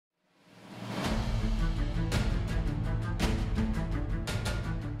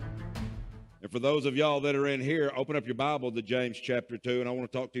And for those of y'all that are in here, open up your Bible to James chapter 2, and I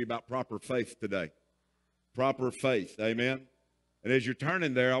want to talk to you about proper faith today. Proper faith, amen? And as you're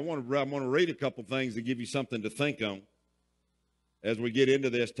turning there, I want to read a couple things to give you something to think on as we get into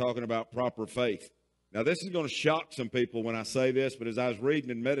this, talking about proper faith. Now, this is going to shock some people when I say this, but as I was reading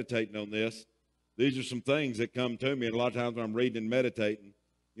and meditating on this, these are some things that come to me, and a lot of times when I'm reading and meditating,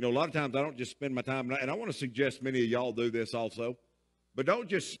 you know, a lot of times I don't just spend my time, and I want to suggest many of y'all do this also, but don't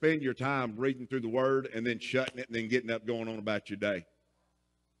just spend your time reading through the Word and then shutting it and then getting up going on about your day.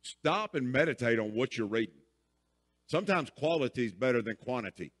 Stop and meditate on what you're reading. Sometimes quality is better than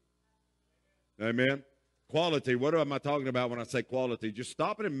quantity. Amen? Quality, what am I talking about when I say quality? Just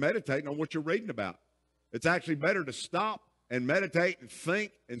stopping and meditating on what you're reading about. It's actually better to stop and meditate and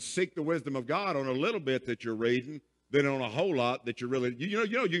think and seek the wisdom of God on a little bit that you're reading than on a whole lot that you're really, you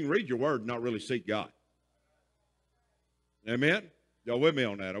can read your Word and not really seek God. Amen? Y'all with me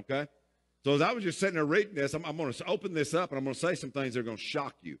on that, okay? So as I was just sitting there reading this, I'm going to open this up and I'm going to say some things that are going to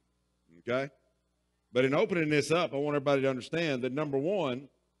shock you, okay? But in opening this up, I want everybody to understand that, number one,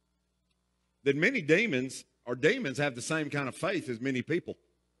 that many demons have the same kind of faith as many people.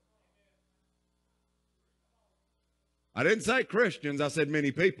 I didn't say Christians, I said many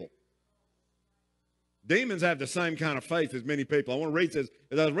people. Demons have the same kind of faith as many people. I want to read this.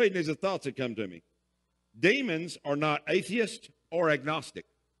 As I was reading these, the thoughts that come to me. Demons are not atheist or agnostic.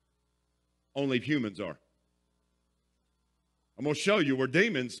 Only humans are. I'm going to show you where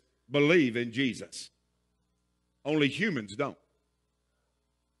demons believe in Jesus. Only humans don't.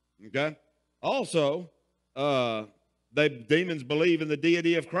 Okay? Also, demons believe in the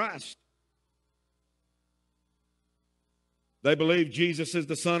deity of Christ. They believe Jesus is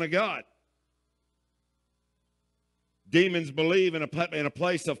the Son of God. Demons believe in a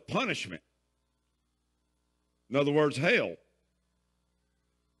place of punishment. In other words, hell.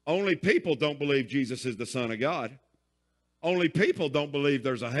 Only people don't believe Jesus is the Son of God. Only people don't believe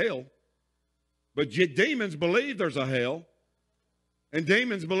there's a hell. But demons believe there's a hell. And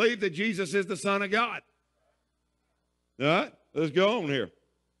demons believe that Jesus is the Son of God. All right? Let's go on here.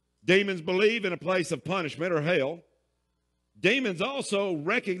 Demons believe in a place of punishment or hell. Demons also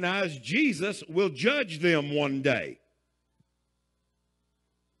recognize Jesus will judge them one day.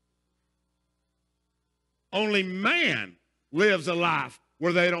 Only man lives a life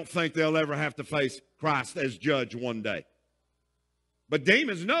where they don't think they'll ever have to face Christ as judge one day. But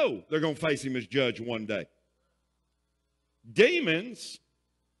demons know they're going to face him as judge one day. Demons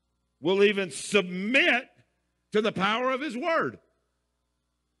will even submit to the power of his word.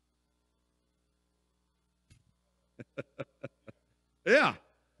 Yeah,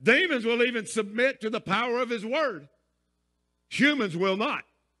 demons will even submit to the power of his word. Humans will not.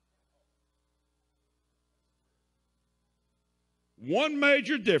 One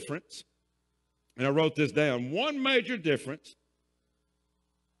major difference, and I wrote this down, one major difference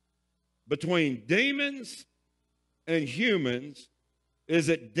between demons and humans is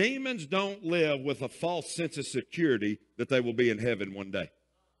that demons don't live with a false sense of security that they will be in heaven one day.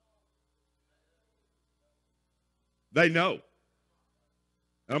 They know.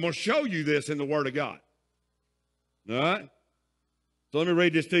 And I'm going to show you this in the Word of God. All right? So let me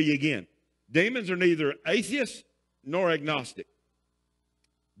read this to you again. Demons are neither atheist nor agnostic.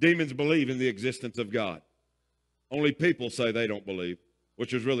 Demons believe in the existence of God. Only people say they don't believe,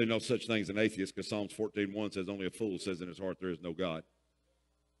 which there's really no such thing as an atheist, because Psalms 14:1 says only a fool says in his heart there is no God.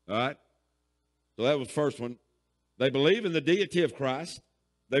 All right? So that was the first one. They believe in the deity of Christ.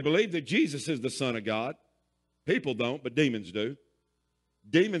 They believe that Jesus is the Son of God. People don't, but demons do.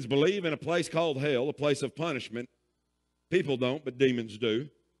 Demons believe in a place called hell, a place of punishment. People don't, but demons do.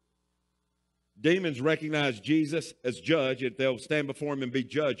 Demons recognize Jesus as judge, and they'll stand before him and be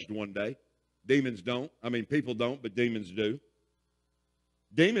judged one day. Demons don't. People don't, but demons do.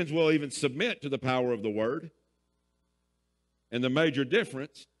 Demons will even submit to the power of the word. And the major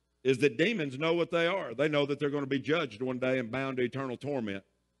difference is that demons know what they are. They know that they're going to be judged one day and bound to eternal torment.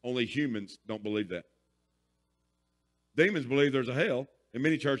 Only humans don't believe that. Demons believe there's a hell. In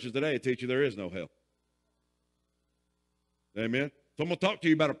many churches today, it teach you there is no hell. Amen? So I'm going to talk to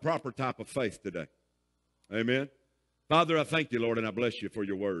you about a proper type of faith today. Amen? Father, I thank you, Lord, and I bless you for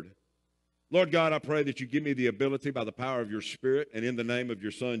your word. Lord God, I pray that you give me the ability by the power of your Spirit and in the name of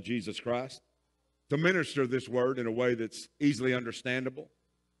your Son, Jesus Christ, to minister this word in a way that's easily understandable.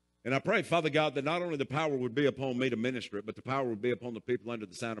 And I pray, Father God, that not only the power would be upon me to minister it, but the power would be upon the people under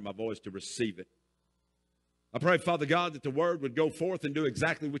the sound of my voice to receive it. I pray, Father God, that the word would go forth and do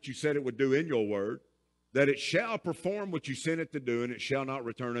exactly what you said it would do in your word, that it shall perform what you sent it to do, and it shall not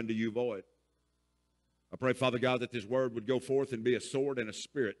return unto you void. I pray, Father God, that this word would go forth and be a sword and a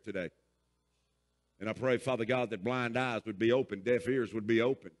spirit today. And I pray, Father God, that blind eyes would be open, deaf ears would be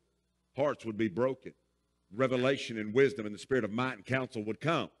open, hearts would be broken, revelation and wisdom and the spirit of might and counsel would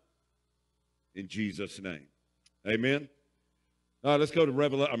come. In Jesus' name. Amen. All right, let's go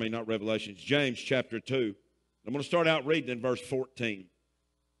to James chapter 2. I'm going to start out reading in verse 14.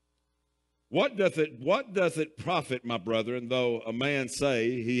 What doth it profit, my brethren, though a man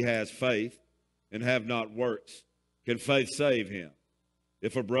say he has faith and have not works? Can faith save him?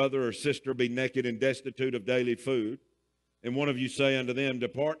 If a brother or sister be naked and destitute of daily food, and one of you say unto them,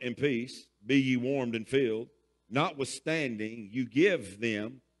 depart in peace, be ye warmed and filled, notwithstanding you give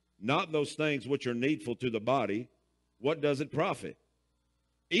them not those things which are needful to the body, what does it profit?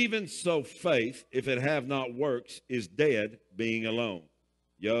 Even so faith, if it have not works, is dead, being alone.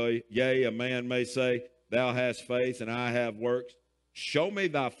 Yea, a man may say, thou hast faith, and I have works. Show me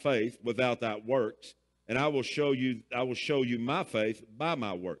thy faith without thy works, and I will show you my faith by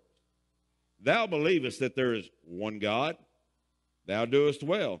my works. Thou believest that there is one God, thou doest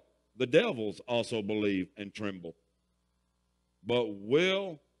well. The devils also believe and tremble. But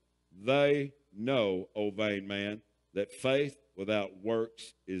will they know, O vain man, that faith without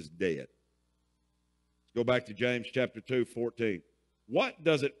works is dead? Let's go back to James chapter 2, 14. What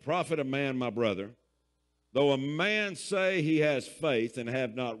does it profit a man, my brother, though a man say he has faith and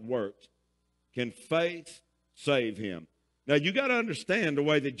have not works? Can faith save him? Now, you got to understand the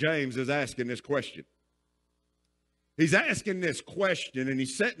way that James is asking this question. He's asking this question, and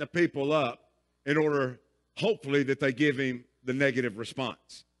he's setting the people up in order, hopefully, that they give him the negative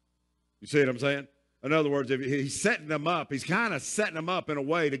response. You see what I'm saying? In other words, if he's setting them up, he's kind of setting them up in a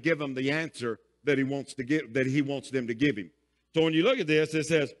way to give them the answer that he wants them to give him. So when you look at this, it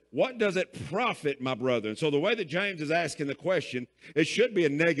says, what does it profit, my brother? And so the way that James is asking the question, it should be a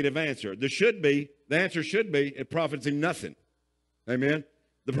negative answer. The answer should be, it profits him nothing. Amen?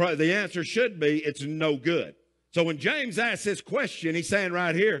 The answer should be, it's no good. So when James asks this question, he's saying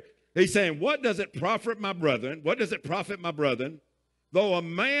right here, he's saying, what does it profit, my brethren? What does it profit, my brethren, though a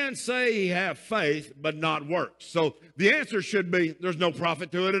man say he have faith, but not works? So the answer should be, there's no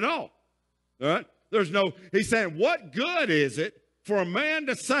profit to it at all. All right? He's saying, what good is it for a man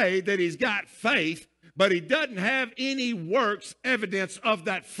to say that he's got faith, but he doesn't have any works evidence of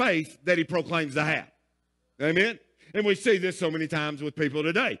that faith that he proclaims to have? Amen? And we see this so many times with people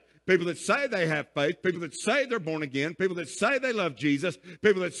today. People that say they have faith, people that say they're born again, people that say they love Jesus,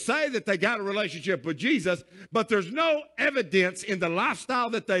 people that say that they got a relationship with Jesus, but there's no evidence in the lifestyle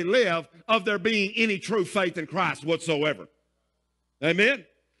that they live of there being any true faith in Christ whatsoever. Amen?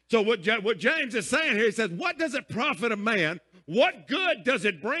 So what James is saying here, he says, what does it profit a man? What good does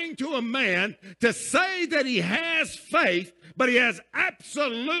it bring to a man to say that he has faith, but he has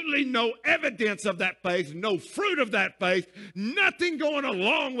absolutely no evidence of that faith, no fruit of that faith, nothing going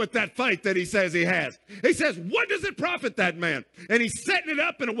along with that faith that he says he has? He says, what does it profit that man? And he's setting it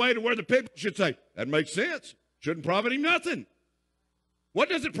up in a way to where the people should say, that makes sense. Shouldn't profit him nothing. What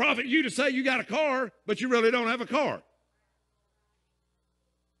does it profit you to say you got a car, but you really don't have a car?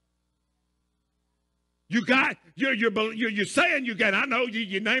 You're saying you got, I know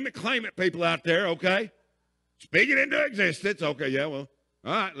you name it, claim it, people out there, okay? Speak it into existence. Okay, yeah, well,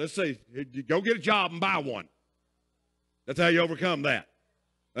 all right, let's see. You go get a job and buy one. That's how you overcome that.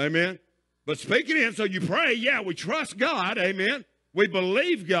 Amen? But speak it in, so you pray, yeah, we trust God, amen? We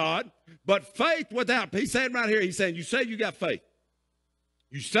believe God, but faith without, he's saying right here, he's saying, you say you got faith.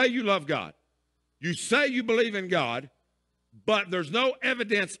 You say you love God. You say you believe in God, but there's no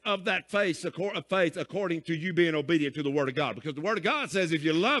evidence of that faith according to you being obedient to the Word of God. Because the Word of God says, if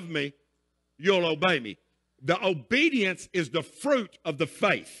you love me, you'll obey me. The obedience is the fruit of the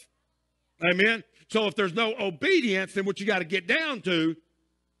faith. Amen? So if there's no obedience, then what you got to get down to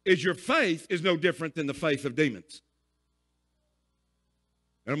is your faith is no different than the faith of demons.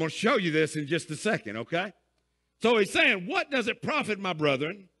 And I'm going to show you this in just a second, okay? So he's saying, what does it profit, my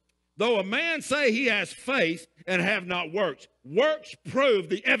brethren, though a man say he has faith and have not works? Works prove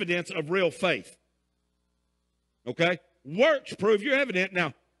the evidence of real faith. Okay? Works prove you're evident.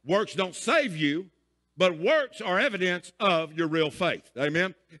 Now, works don't save you, but works are evidence of your real faith.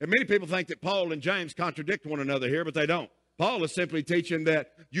 Amen? And many people think that Paul and James contradict one another here, but they don't. Paul is simply teaching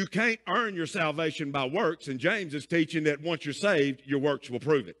that you can't earn your salvation by works, and James is teaching that once you're saved, your works will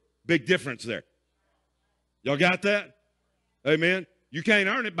prove it. Big difference there. Y'all got that? Amen? You can't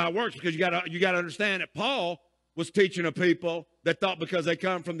earn it by works, because you got to understand that Paul was teaching a people that thought because they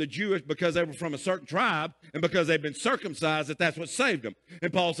come from the Jewish, because they were from a certain tribe, and because they've been circumcised, that that's what saved them.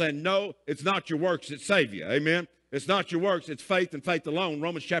 And Paul saying, no, it's not your works that save you. Amen? It's not your works. It's faith and faith alone.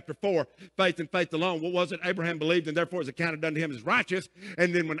 Romans chapter 4, faith and faith alone. What was it? Abraham believed, and therefore it was accounted unto him as righteous.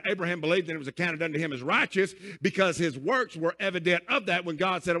 And then when Abraham believed, and it was accounted unto him as righteous, because his works were evident of that, when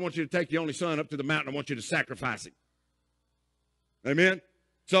God said, I want you to take your only son up to the mountain. I want you to sacrifice him. Amen?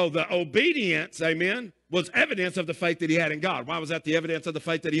 So the obedience, amen, was evidence of the faith that he had in God. Why was that the evidence of the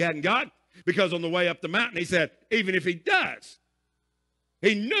faith that he had in God? Because on the way up the mountain, he said, even if he does,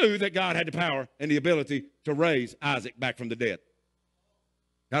 he knew that God had the power and the ability to raise Isaac back from the dead.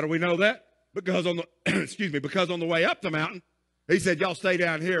 How do we know that? Because on the, because on the way up the mountain, he said, y'all stay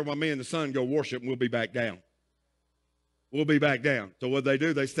down here while me and the son go worship, and we'll be back down. We'll be back down. So what they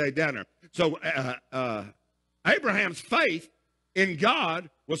do, they stayed down there. So Abraham's faith in God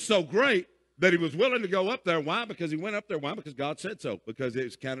was so great that he was willing to go up there. Why? Because he went up there. Why? Because God said so. Because it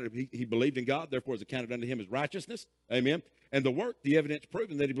was counted, he believed in God, therefore it was accounted unto him as righteousness. Amen. And the work, the evidence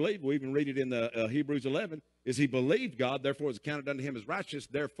proving that he believed, we even read it in the Hebrews 11, is he believed God, therefore it was accounted unto him as righteous.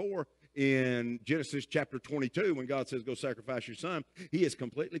 Therefore, in Genesis chapter 22, when God says, go sacrifice your son, he is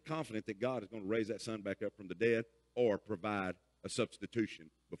completely confident that God is going to raise that son back up from the dead or provide a substitution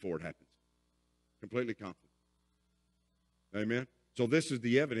before it happens. Completely confident. Amen. So this is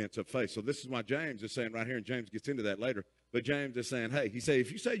the evidence of faith. So this is why James is saying right here, and James gets into that later, but James is saying, hey, he said,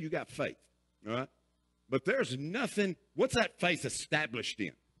 if you say you got faith, all right, but there's nothing, what's that faith established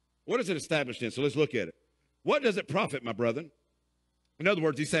in? What is it established in? So let's look at it. What does it profit, my brethren? In other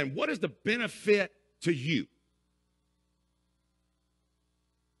words, he's saying, what is the benefit to you?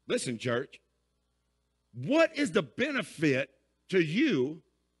 Listen, church, what is the benefit to you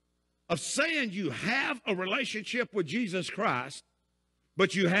of saying you have a relationship with Jesus Christ,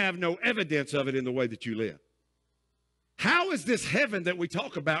 but you have no evidence of it in the way that you live? How is this heaven that we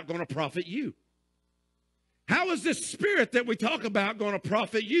talk about going to profit you? How is this spirit that we talk about going to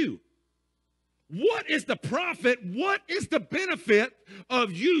profit you? What is the profit? What is the benefit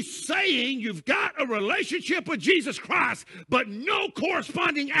of you saying you've got a relationship with Jesus Christ, but no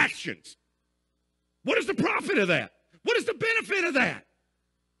corresponding actions? What is the profit of that? What is the benefit of that?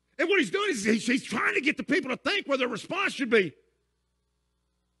 And what he's doing is he's trying to get the people to think where their response should be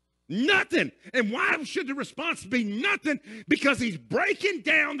nothing. And why should the response be nothing? Because he's breaking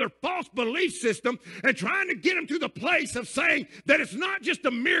down their false belief system and trying to get them to the place of saying that it's not just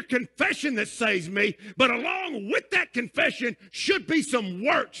a mere confession that saves me, but along with that confession should be some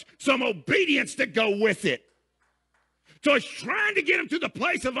works, some obedience that go with it. So he's trying to get them to the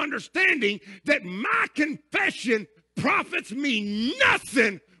place of understanding that my confession profits me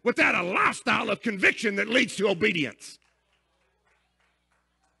nothing without a lifestyle of conviction that leads to obedience.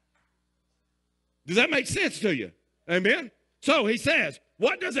 Does that make sense to you? Amen? So he says,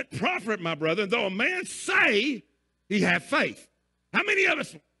 what does it profit, my brother, though a man say he have faith? How many of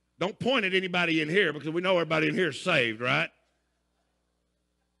us, don't point at anybody in here because we know everybody in here is saved, right?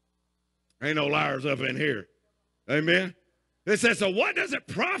 Ain't no liars up in here. Amen? It says, so what does it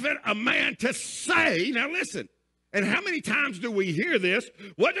profit a man to say? Now listen, and how many times do we hear this?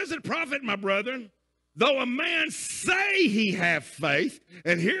 What does it profit, my brethren, though a man say he have faith?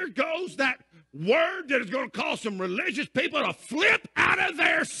 And here goes that word that is going to cause some religious people to flip out of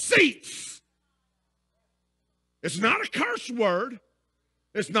their seats. It's not a curse word.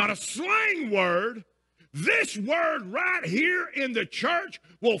 It's not a slang word. This word right here in the church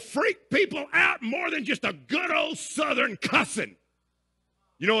will freak people out more than just a good old southern cussing.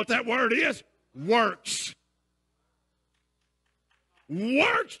 You know what that word is? Works.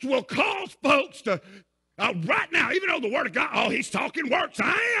 Works will cause folks to, right now, even though the word of God, oh, he's talking works.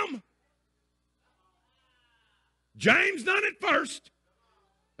 I am. James done it first.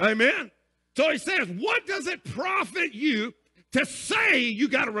 Amen. So he says, what does it profit you to say you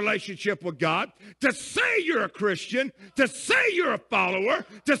got a relationship with God, to say you're a Christian, to say you're a follower,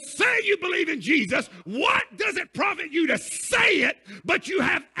 to say you believe in Jesus? What does it profit you to say it, but you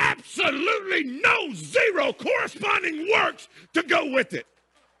have absolutely no zero corresponding works to go with it?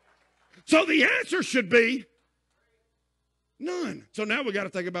 So the answer should be none. So now we got to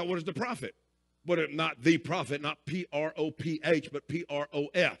think about what is the profit. But not the profit, not P-R-O-P-H, but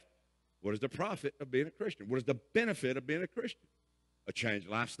P-R-O-F. What is the profit of being a Christian? What is the benefit of being a Christian? A changed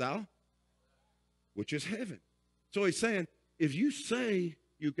lifestyle, which is heaven. So he's saying, if you say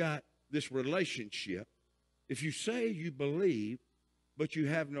you got this relationship, if you say you believe, but you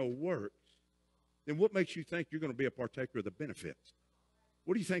have no works, then what makes you think you're going to be a partaker of the benefits?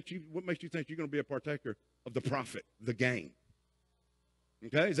 What makes you think you're going to be a partaker of the profit, the gain?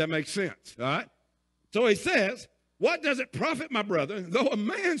 Okay, does that make sense? All right. So he says, what does it profit, my brother, though a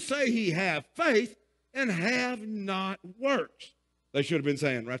man say he have faith and have not works? They should have been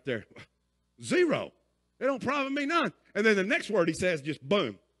saying right there, zero. It don't profit me none. And then the next word he says, just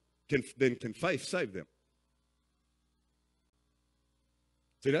boom, can faith save them?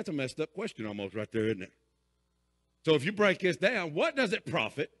 See, that's a messed up question almost right there, isn't it? So if you break this down, what does it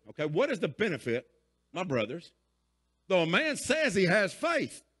profit? Okay, what is the benefit, my brothers? Though a man says he has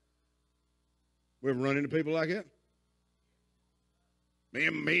faith. We ever run into people like that? Me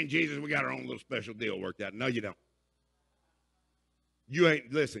and Jesus, we got our own little special deal worked out. No, you don't. You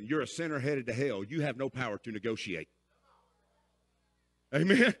ain't, listen, you're a sinner headed to hell. You have no power to negotiate.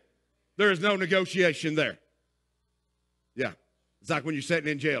 Amen? There is no negotiation there. Yeah. It's like when you're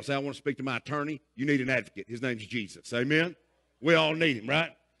sitting in jail. Say, I want to speak to my attorney. You need an advocate. His name's Jesus. Amen? We all need him,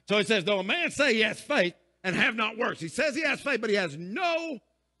 right? So he says, though a man say he has faith and have not works. He says he has faith, but he has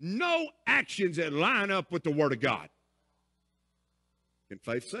no actions that line up with the word of God. Can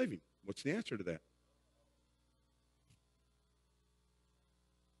faith save him? What's the answer to that?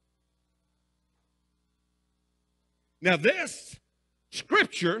 Now this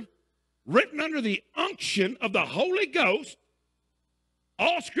scripture, written under the unction of the Holy Ghost,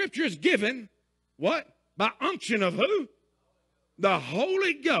 all scripture is given, what? By unction of who? The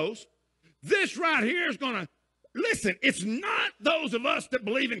Holy Ghost. This right here is going to, listen, it's not those of us that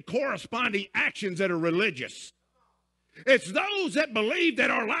believe in corresponding actions that are religious. It's those that believe that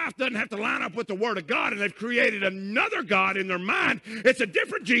our life doesn't have to line up with the Word of God, and they've created another God in their mind. It's a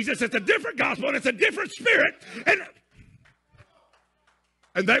different Jesus, it's a different gospel, and it's a different spirit.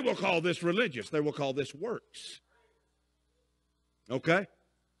 And they will call this religious. They will call this works. Okay?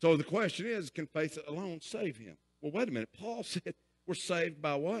 So the question is, can faith alone save him? Well, wait a minute. Paul said we're saved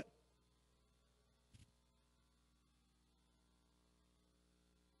by what?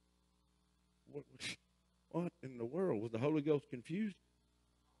 What in the world? Was the Holy Ghost confused?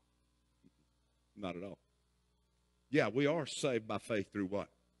 Not at all. Yeah, we are saved by faith through what?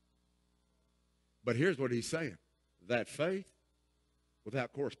 But here's what he's saying. That faith,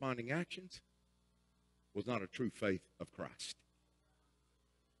 without corresponding actions, was not a true faith of Christ.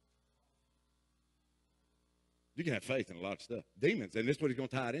 You can have faith in a lot of stuff. Demons, and this is what he's going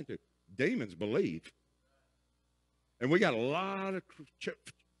to tie it into. Demons believe. And we got a lot of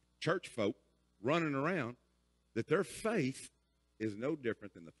church folk running around that their faith is no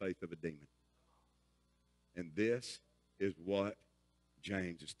different than the faith of a demon. And this is what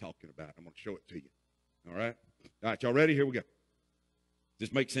James is talking about. I'm going to show it to you. All right? All right, y'all ready? Here we go. Does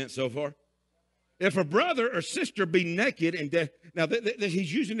this make sense so far? If a brother or sister be naked and now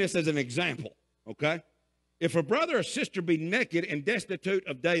he's using this as an example, okay? If a brother or sister be naked and destitute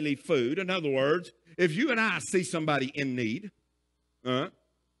of daily food, in other words, if you and I see somebody in need,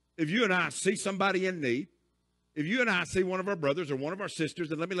 if you and I see somebody in need, if you and I see one of our brothers or one of our sisters,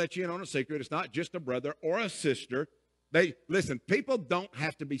 and let me let you in on a secret, it's not just a brother or a sister. Listen, people don't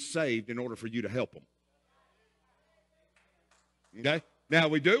have to be saved in order for you to help them. Okay? Now,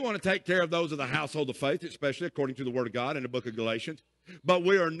 we do want to take care of those of the household of faith, especially according to the Word of God in the book of Galatians. But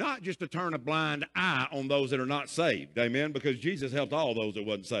we are not just to turn a blind eye on those that are not saved. Amen? Because Jesus helped all those that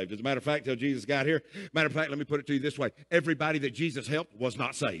wasn't saved. As a matter of fact, till Jesus got here, matter of fact, let me put it to you this way. Everybody that Jesus helped was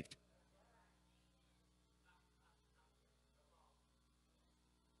not saved.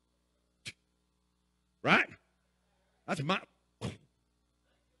 Right? That's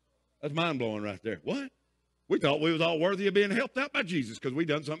mind-blowing right there. What? We thought we was all worthy of being helped out by Jesus because we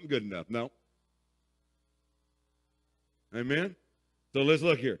done something good enough. No. Amen? So let's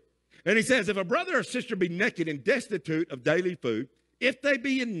look here. And he says, if a brother or sister be naked and destitute of daily food, if they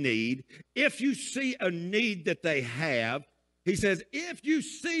be in need, if you see a need that they have, he says, if you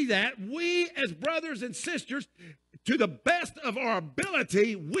see that, we as brothers and sisters, to the best of our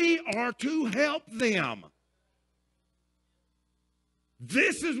ability, we are to help them.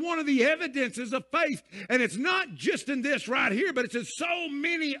 This is one of the evidences of faith. And it's not just in this right here, but it's in so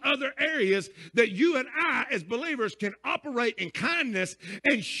many other areas that you and I as believers can operate in kindness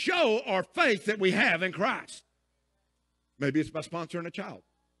and show our faith that we have in Christ. Maybe it's by sponsoring a child.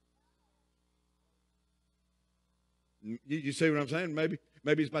 You see what I'm saying? Maybe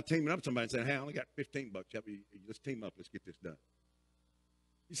it's by teaming up with somebody and saying, hey, I only got $15. Let's team up. Let's get this done.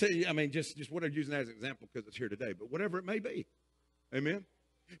 You see, I mean, just what I'm using as an example because it's here today, but whatever it may be. Amen?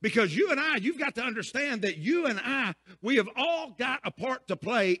 Because you and I, you've got to understand that you and I, we have all got a part to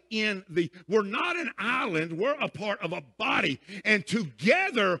play we're not an island, we're a part of a body. And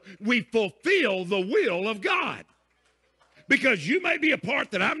together we fulfill the will of God. Because you may be a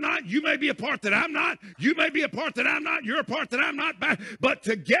part that I'm not, you may be a part that I'm not, you may be a part that I'm not, you're a part that I'm not, but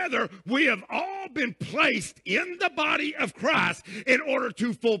together we have all been placed in the body of Christ in order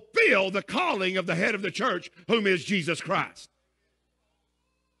to fulfill the calling of the head of the church, whom is Jesus Christ.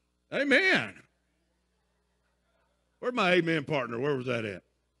 Amen. Where's my amen partner? Where was that at?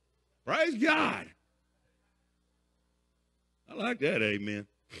 Praise God. I like that, amen.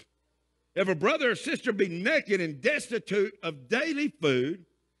 If a brother or sister be naked and destitute of daily food,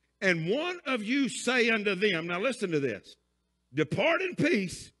 and one of you say unto them, now listen to this, depart in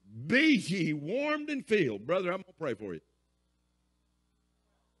peace, be ye warmed and filled. Brother, I'm going to pray for you.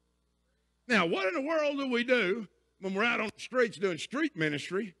 Now, what in the world do we do when we're out on the streets doing street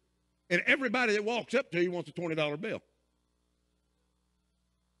ministry and everybody that walks up to you wants a $20 bill?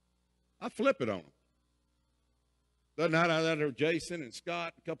 I flip it on them. The other night I was out there with Jason and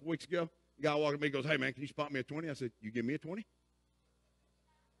Scott a couple weeks ago. The guy walked up to me and goes, hey, man, can you spot me a 20? I said, you give me a 20?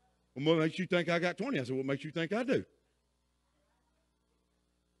 Well, what makes you think I got 20? I said, what makes you think I do?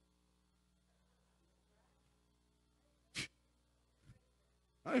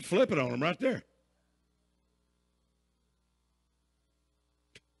 I flip it on him right there.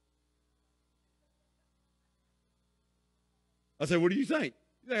 I said, what do you think?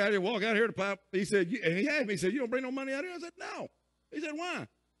 He said, I didn't walk out here to pipe. He said, and he asked me, he said, you don't bring no money out here? I said, no. He said, why?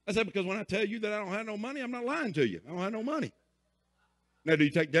 I said, because when I tell you that I don't have no money, I'm not lying to you. I don't have no money. Now, do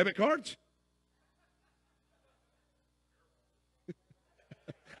you take debit cards?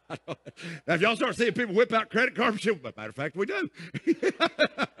 Now, if y'all start seeing people whip out credit cards, matter of fact, we do.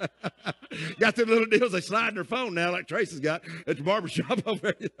 Got them little deals they slide in their phone now, like Tracy's got at the barbershop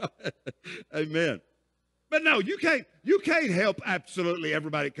over there. Amen. But no, you can't help absolutely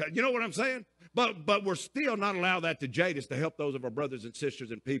everybody. You know what I'm saying? But we're still not allow that to jade us to help those of our brothers and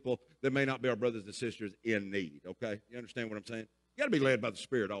sisters and people that may not be our brothers and sisters in need. Okay, you understand what I'm saying? You got to be led by the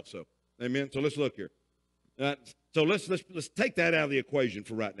Spirit also. Amen. So let's look here. So let's take that out of the equation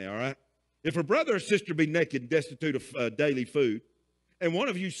for right now, all right? If a brother or sister be naked and destitute of daily food, and one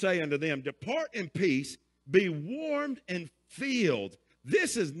of you say unto them, depart in peace, be warmed and filled.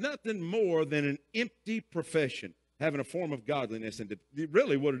 This is nothing more than an empty profession, having a form of godliness. And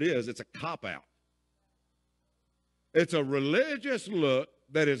really what it is, it's a cop-out. It's a religious look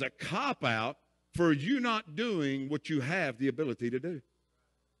that is a cop-out for you not doing what you have the ability to do.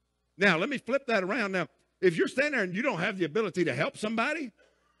 Now, let me flip that around. Now, if you're standing there and you don't have the ability to help somebody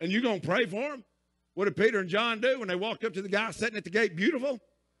and you're going to pray for them, what did Peter and John do when they walked up to the guy sitting at the gate, beautiful?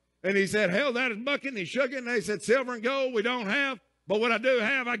 And he said, hell, that is bucket. And he shook it and they said, silver and gold we don't have, but what I do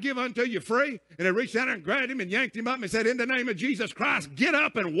have, I give unto you free. And they reached down there and grabbed him and yanked him up and said, in the name of Jesus Christ, get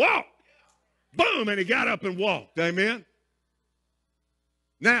up and walk. Boom, and he got up and walked. Amen.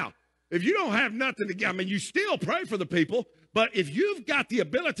 Now, if you don't have nothing to give, I mean, you still pray for the people, but if you've got the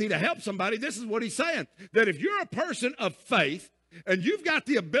ability to help somebody, this is what he's saying, that if you're a person of faith and you've got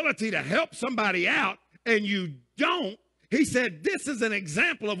the ability to help somebody out and you don't, he said, this is an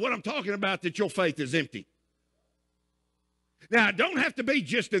example of what I'm talking about, that your faith is empty. Now, it don't have to be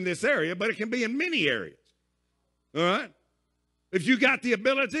just in this area, but it can be in many areas. All right? If you got the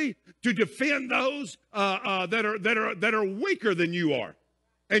ability to defend those that are weaker than you are,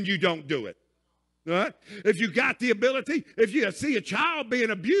 and you don't do it. All right? If you got the ability, if you see a child being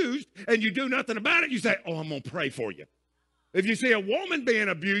abused and you do nothing about it, you say, oh, I'm going to pray for you. If you see a woman being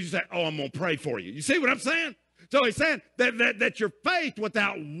abused, you say, oh, I'm going to pray for you. You see what I'm saying? So he's saying that your faith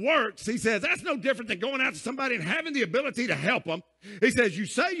without works, he says, that's no different than going out to somebody and having the ability to help them. He says, you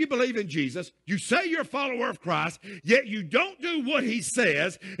say you believe in Jesus, you say you're a follower of Christ, yet you don't do what he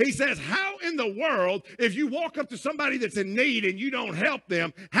says. He says, how in the world, if you walk up to somebody that's in need and you don't help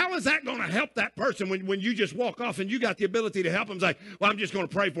them, how is that going to help that person when you just walk off and you got the ability to help them? Say, well, I'm just going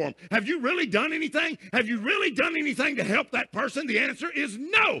to pray for them. Have you really done anything? Have you really done anything to help that person? The answer is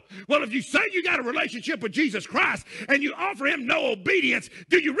no. Well, if you say you got a relationship with Jesus Christ and you offer him no obedience,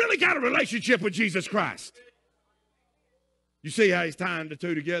 do you really got a relationship with Jesus Christ? You see how he's tying the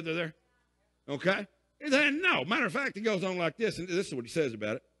two together there? Okay? He's saying no. Matter of fact, he goes on like this, and this is what he says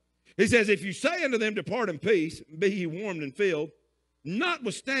about it. He says, if you say unto them, depart in peace, be ye warmed and filled,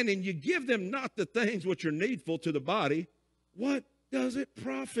 notwithstanding you give them not the things which are needful to the body, what does it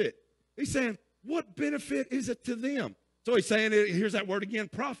profit? He's saying, what benefit is it to them? So he's saying, here's that word again,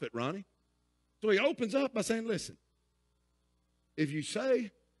 profit, Ronnie. So he opens up by saying, listen, if you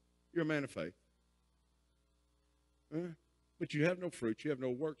say you're a man of faith, but you have no fruit, you have no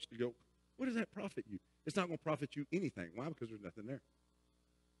works to go, what does that profit you? It's not going to profit you anything. Why? Because there's nothing there.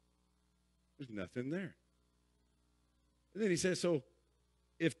 There's nothing there. And then he says, so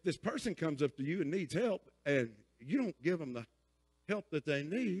if this person comes up to you and needs help and you don't give them the help that they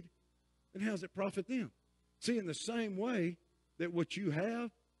need, then how does it profit them? See, in the same way that what you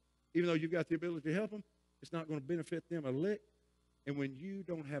have, even though you've got the ability to help them, it's not going to benefit them a lick. And when you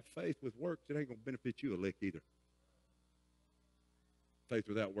don't have faith with works, it ain't going to benefit you a lick either. Faith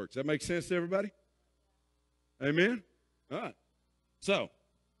without works. Does that make sense to everybody? Amen? All right. So,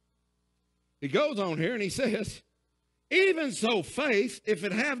 he goes on here and he says, even so faith, if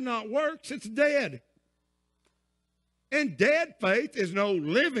it have not works, it's dead. And dead faith is no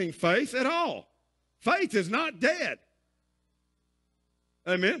living faith at all. Faith is not dead.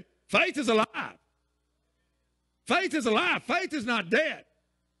 Amen. Faith is alive. Faith is alive. Faith is not dead.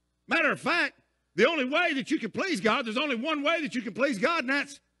 Matter of fact, the only way that you can please God, there's only one way that you can please God, and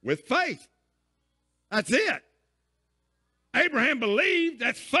that's with faith. That's it. Abraham believed,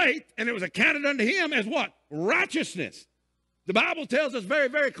 that's faith, and it was accounted unto him as what? Righteousness. The Bible tells us very,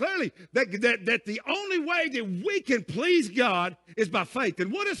 very clearly that the only way that we can please God is by faith.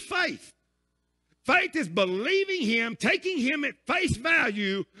 And what is faith? Faith is believing him, taking him at face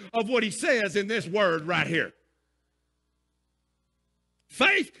value of what he says in this word right here.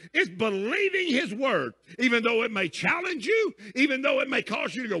 Faith is believing his word, even though it may challenge you, even though it may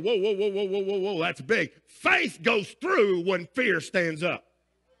cause you to go, whoa, whoa, whoa, whoa, whoa, whoa, whoa, that's big. Faith goes through when fear stands up.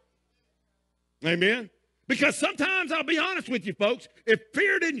 Amen? Because sometimes, I'll be honest with you folks, if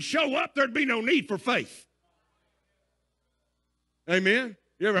fear didn't show up, there'd be no need for faith. Amen?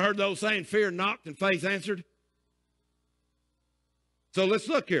 You ever heard those saying, fear knocked and faith answered? So let's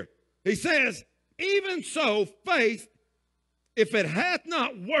look here. He says, even so, faith, if it hath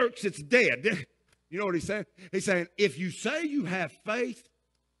not works, it's dead. You know what he's saying? He's saying, if you say you have faith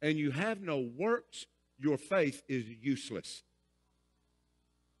and you have no works, your faith is useless.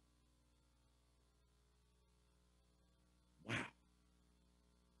 Wow.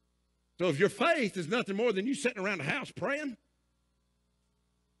 So if your faith is nothing more than you sitting around the house praying,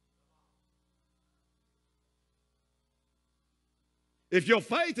 if your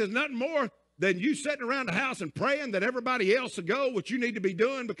faith is nothing more than you sitting around the house and praying that everybody else will go, what you need to be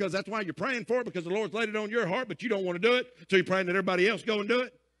doing, because that's why you're praying for it, because the Lord's laid it on your heart, but you don't want to do it, so you're praying that everybody else go and do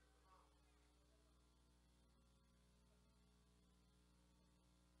it.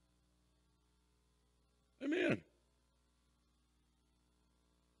 Amen.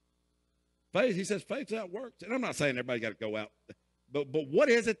 Faith, he says, faith without works. And I'm not saying everybody got to go out, but what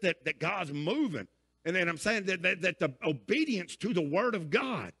is it that God's moving? And then I'm saying that the obedience to the word of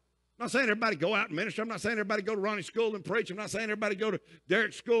God. I'm not saying everybody go out and minister. I'm not saying everybody go to Ronnie's school and preach. I'm not saying everybody go to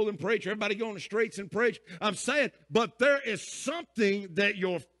Derek's school and preach, or everybody go on the streets and preach. I'm saying, but there is something that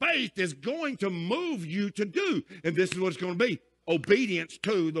your faith is going to move you to do. And this is what it's going to be. Obedience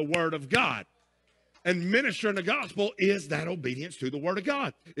to the word of God. And ministering the gospel is that obedience to the word of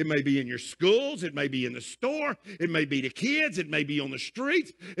God. It may be in your schools. It may be in the store. It may be to kids. It may be on the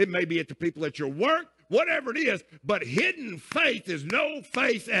streets. It may be at the people at your work. Whatever it is. But hidden faith is no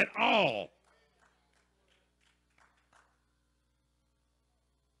faith at all.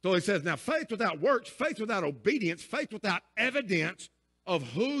 So he says, now faith without works, faith without obedience, faith without evidence of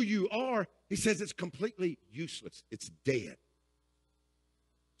who you are, he says it's completely useless. It's dead.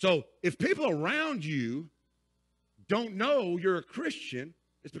 So if people around you don't know you're a Christian,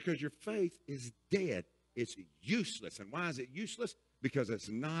 it's because your faith is dead. It's useless. And why is it useless? Because it's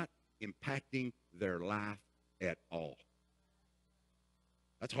not impacting their life at all.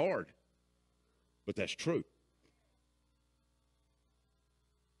 That's hard, but that's true.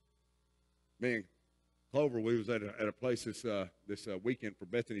 Me and Clover, we was at a place this weekend for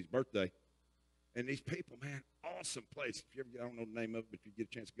Bethany's birthday. And these people, man, awesome place. If you ever, I don't know the name of it, but if you get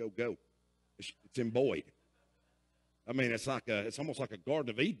a chance to go. It's in Boyd. I mean, it's almost like a Garden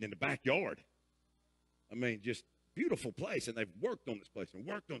of Eden in the backyard. I mean, just beautiful place. And they've worked on this place and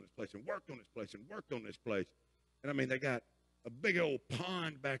worked on this place and worked on this place and worked on this place. And I mean, they got a big old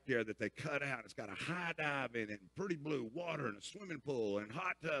pond back there that they cut out. It's got a high dive in it and pretty blue water and a swimming pool and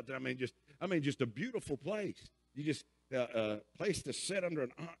hot tubs. I mean, just a beautiful place. You just place to sit under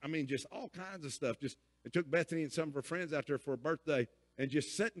just all kinds of stuff. Just it took Bethany and some of her friends out there for a birthday and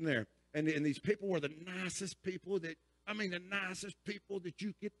just sitting there. And these people were the nicest people the nicest people that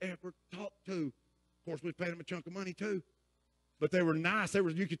you could ever talk to. Of course, we paid them a chunk of money too, but they were nice.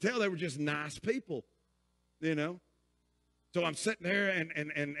 You could tell they were just nice people, you know. So I'm sitting there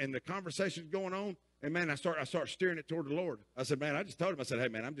and the conversation's going on, and man, I start steering it toward the Lord. I said, man, I just told him, I said, hey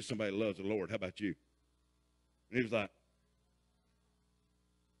man, I'm just somebody that loves the Lord. How about you? And he was like,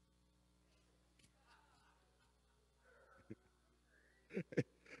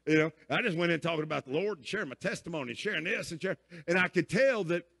 you know, I just went in talking about the Lord and sharing my testimony and sharing this and sharing. And I could tell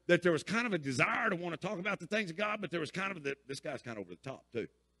that there was kind of a desire to want to talk about the things of God, but there was kind of this guy's kind of over the top too.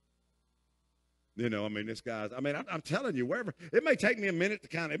 You know, I mean, I'm telling you, wherever, it may take me a minute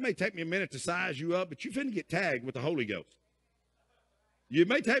to size you up, but you finna get tagged with the Holy Ghost. It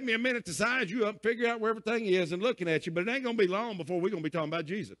may take me a minute to size you up, figure out where everything is and looking at you, but it ain't going to be long before we're going to be talking about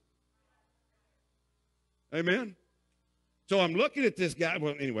Jesus. Amen? So I'm looking at this guy.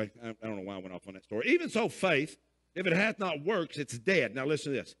 Well, anyway, I don't know why I went off on that story. Even so, faith, if it hath not works, it's dead. Now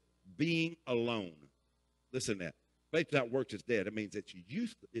listen to this. Being alone. Listen to that. Faith without works is dead. It means it's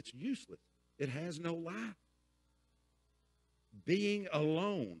useless. It's useless. It has no life. Being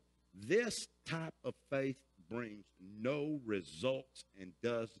alone. This type of faith brings no results and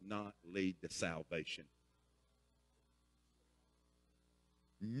does not lead to salvation.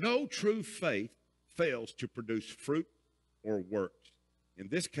 No true faith fails to produce fruit or works. In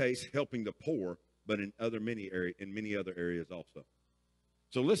this case, helping the poor, but in many other areas also.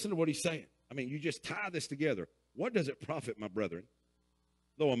 So listen to what he's saying. I mean, you just tie this together. What does it profit, my brethren,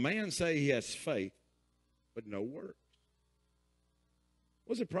 though a man say he has faith, but no works?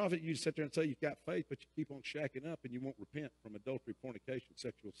 What does it profit you to sit there and say you've got faith, but you keep on shacking up and you won't repent from adultery, fornication,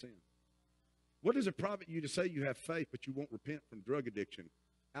 sexual sin? What does it profit you to say you have faith, but you won't repent from drug addiction,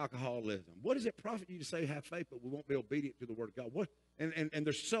 alcoholism? What does it profit you to say you have faith, but we won't be obedient to the word of God? What? And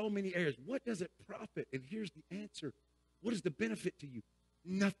there's so many areas. What does it profit? And here's the answer. What is the benefit to you?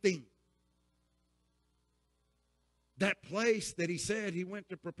 Nothing. That place that he said he went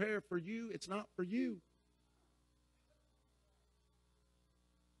to prepare for you, it's not for you.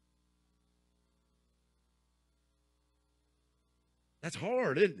 That's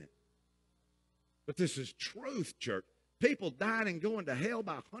hard, isn't it? But this is truth, church. People dying and going to hell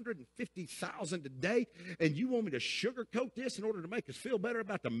by 150,000 a day, and you want me to sugarcoat this in order to make us feel better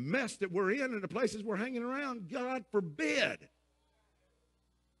about the mess that we're in and the places we're hanging around? God forbid.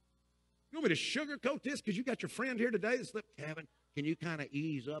 You want me to sugarcoat this because you got your friend here today that's like, Kevin, can you kind of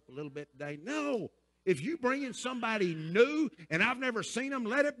ease up a little bit today? No. If you bring in somebody new and I've never seen them,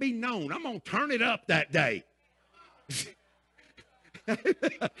 let it be known. I'm going to turn it up that day.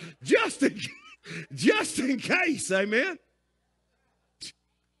 just in case, amen.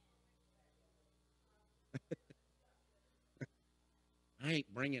 I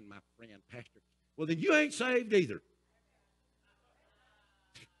ain't bringing my friend, Pastor. Well, then you ain't saved either.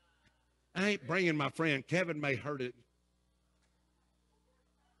 I ain't bringing my friend. Kevin may hurt it.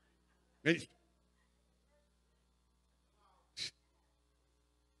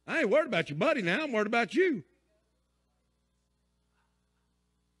 I ain't worried about your buddy now. I'm worried about you.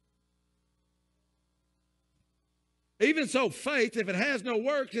 Even so, faith, if it has no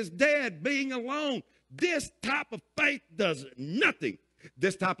works, is dead, being alone. This type of faith does nothing.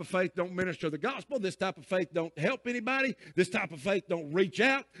 This type of faith don't minister the gospel. This type of faith don't help anybody. This type of faith don't reach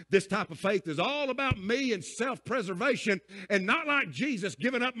out. This type of faith is all about me and self-preservation, and not like Jesus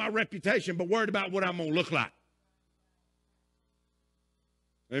giving up my reputation, but worried about what I'm going to look like.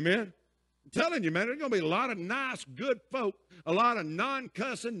 Amen? I'm telling you, man, there's going to be a lot of nice, good folk, a lot of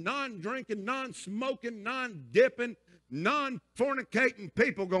non-cussing, non-drinking, non-smoking, non-dipping, non-fornicating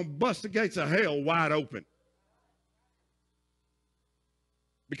people going to bust the gates of hell wide open.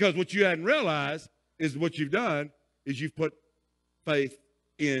 Because what you hadn't realized is what you've done is you've put faith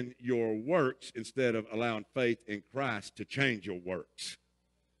in your works instead of allowing faith in Christ to change your works.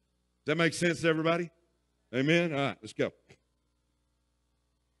 Does that make sense to everybody? Amen? All right, let's go.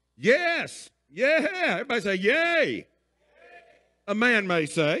 Yes. Yeah. Everybody say, yay. A man may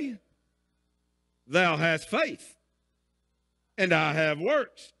say, thou hast faith, and I have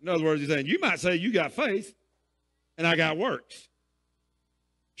works. In other words, he's saying, you might say you got faith, and I got works.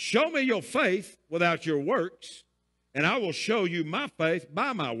 Show me your faith without your works, and I will show you my faith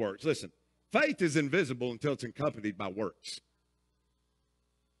by my works. Listen, faith is invisible until it's accompanied by works.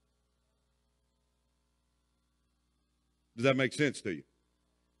 Does that make sense to you?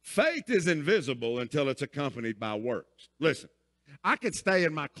 Faith is invisible until it's accompanied by works. Listen, I could stay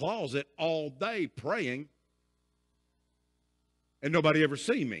in my closet all day praying, and nobody ever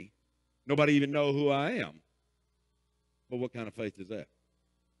see me. Nobody even know who I am. But what kind of faith is that?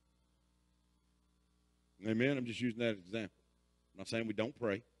 Amen? I'm just using that as an example. I'm not saying we don't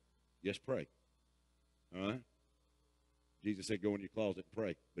pray. Yes, pray. All right? Jesus said go in your closet and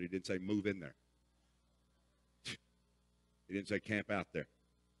pray, but he didn't say move in there. He didn't say camp out there.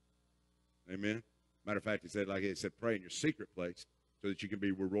 Amen? Matter of fact, he said, like he said, pray in your secret place so that you can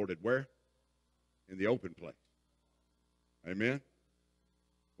be rewarded where? In the open place. Amen?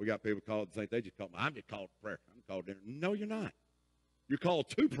 We got people called and think they just called me. I'm just called to prayer. I'm called to dinner. No, you're not. You're called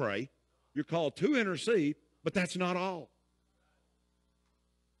to pray. You're called to intercede, but that's not all.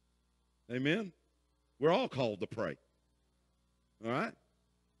 Amen? We're all called to pray. All right?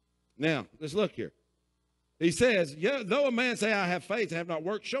 Now, let's look here. He says, yeah, though a man say, I have faith and have not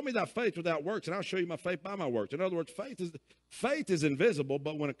works, show me thy faith without works, and I'll show you my faith by my works. In other words, faith is invisible,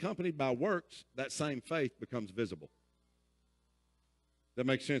 but when accompanied by works, that same faith becomes visible. That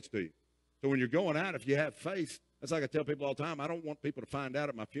makes sense to you? So when you're going out, if you have faith That's like I tell people all the time. I don't want people to find out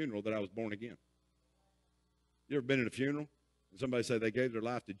at my funeral that I was born again. You ever been at a funeral and somebody say they gave their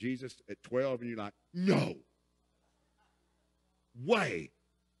life to Jesus at 12 and you're like, no way.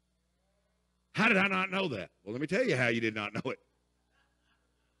 How did I not know that? Well, let me tell you how you did not know it.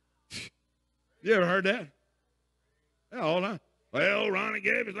 You ever heard that? Yeah, all the time. Well, Ronnie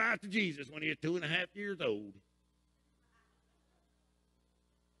gave his life to Jesus when he was 2.5 years old.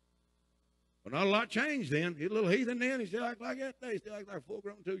 Well, not a lot changed then. He's a little heathen then. He still acts like that today. He still acts like a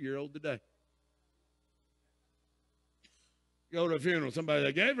full-grown 2-year-old today. Go to a funeral, somebody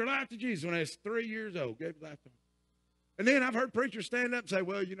that gave their life to Jesus when they was 3 years old, gave their life to him. And then I've heard preachers stand up and say,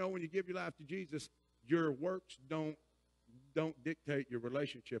 well, you know, when you give your life to Jesus, your works don't dictate your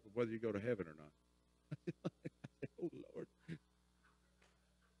relationship of whether you go to heaven or not. Oh, Lord.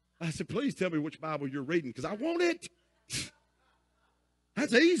 I said, please tell me which Bible you're reading, because I want it.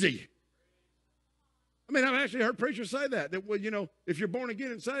 That's easy. I mean, I've actually heard preachers say that, well, you know, if you're born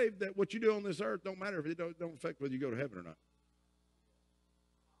again and saved, that what you do on this earth don't matter if it don't affect whether you go to heaven or not.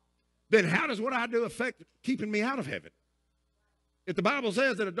 Then how does what I do affect keeping me out of heaven? If the Bible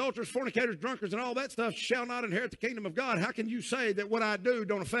says that adulterers, fornicators, drunkards, and all that stuff shall not inherit the kingdom of God, how can you say that what I do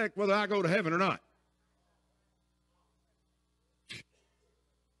don't affect whether I go to heaven or not?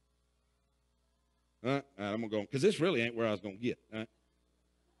 I'm going to go on, because this really ain't where I was going to get.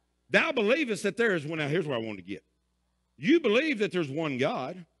 Thou believest that there is one. Now, here's where I wanted to get. You believe that there's one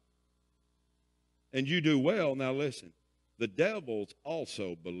God, and you do well. Now, listen. The devils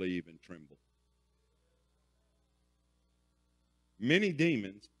also believe and tremble. Many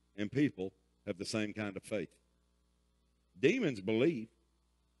demons and people have the same kind of faith. Demons believe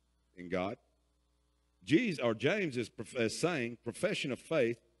in God. James is saying profession of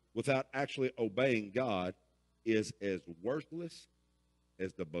faith without actually obeying God is as worthless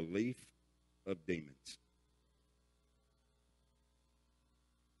as the belief of demons.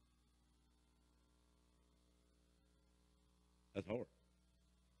 That's hard.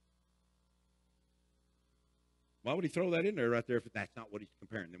 Why would he throw that in there right there if that's not what he's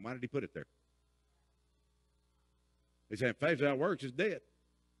comparing? Then why did he put it there? He's saying faith without works is dead.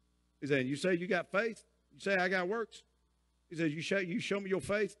 He's saying, you say you got faith? You say I got works? He says, you show me your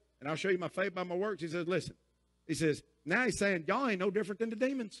faith, and I'll show you my faith by my works. He says, listen. He says, now he's saying, y'all ain't no different than the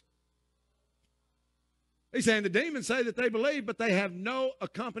demons. He's saying the demons say that they believe, but they have no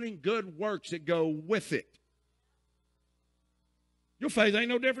accompanying good works that go with it. Your faith ain't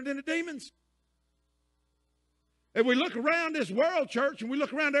no different than the demons. If we look around this world, church, and we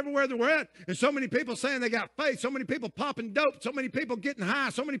look around everywhere that we're at, and so many people saying they got faith, so many people popping dope, so many people getting high,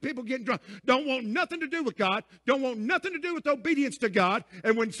 so many people getting drunk, don't want nothing to do with God, don't want nothing to do with obedience to God.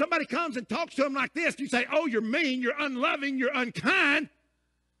 And when somebody comes and talks to them like this, you say, oh, you're mean, you're unloving, you're unkind.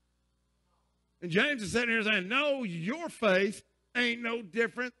 And James is sitting here saying, no, your faith ain't no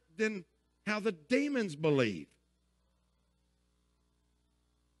different than how the demons believe.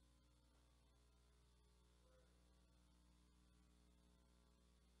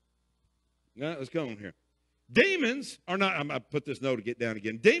 Now, let's go on here. Demons are not, I put this note to get down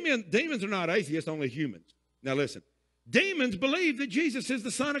again. Demons are not atheists, only humans. Now listen, demons believe that Jesus is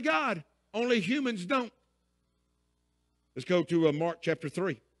the Son of God. Only humans don't. Let's go to Mark chapter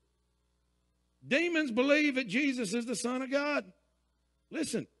 3. Demons believe that Jesus is the Son of God.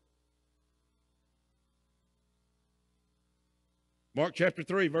 Listen. Mark chapter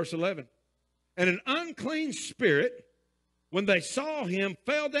 3, verse 11. And an unclean spirit, when they saw him,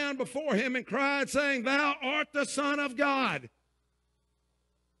 fell down before him and cried, saying, thou art the Son of God.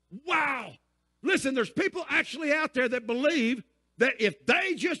 Wow. Listen, there's people actually out there that believe that if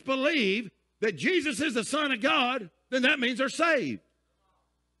they just believe that Jesus is the Son of God, then that means they're saved.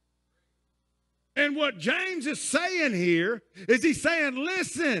 And what James is saying here is he's saying,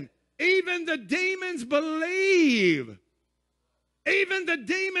 listen, even the demons believe. Even the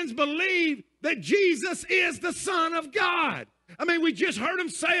demons believe that Jesus is the Son of God. I mean, we just heard him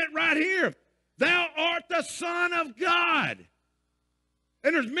say it right here. Thou art the Son of God.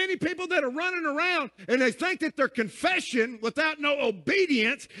 And there's many people that are running around and they think that their confession without no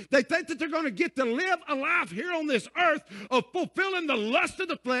obedience, they think that they're going to get to live a life here on this earth of fulfilling the lust of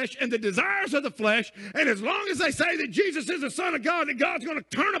the flesh and the desires of the flesh. And as long as they say that Jesus is the Son of God, that God's going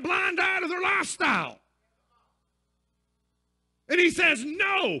to turn a blind eye to their lifestyle. And he says,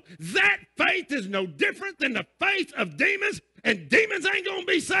 no, that faith is no different than the faith of demons, and demons ain't going to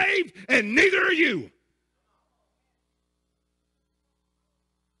be saved, and neither are you.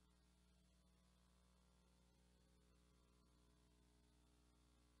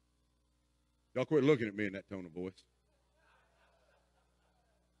 Y'all quit looking at me in that tone of voice.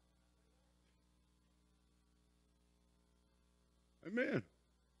 Amen.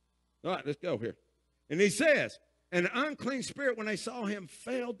 All right, let's go here. And he says, and an unclean spirit, when they saw him,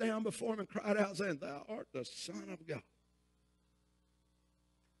 fell down before him and cried out, saying, Thou art the Son of God.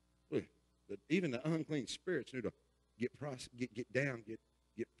 Look, even the unclean spirits knew to get down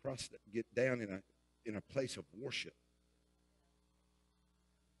in a place of worship.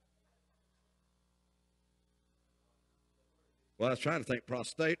 Well, I was trying to think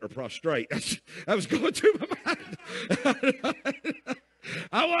prostate or prostrate. I was going through my mind.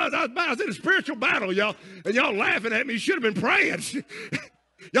 I was in a spiritual battle, y'all, and y'all laughing at me. You should have been praying.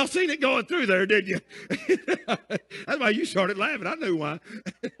 Y'all seen it going through there, didn't you? That's why you started laughing. I knew why.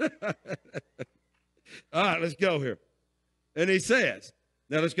 All right, let's go here. And he says,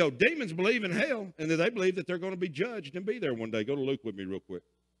 now let's go. Demons believe in hell, and they believe that they're going to be judged and be there one day. Go to Luke with me real quick.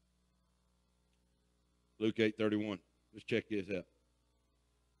 Luke 8:31. Let's check this out.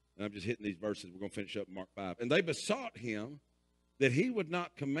 And I'm just hitting these verses. We're going to finish up Mark 5. And they besought him that he would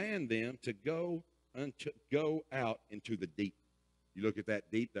not command them to go out into the deep. You look at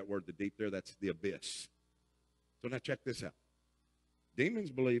that deep, that word, the deep there, that's the abyss. So now check this out.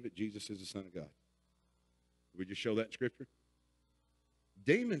 Demons believe that Jesus is the Son of God. Did we just show that in Scripture?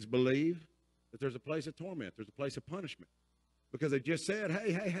 Demons believe that there's a place of torment. There's a place of punishment. Because they just said,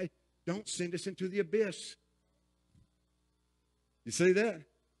 hey, don't send us into the abyss. You see that?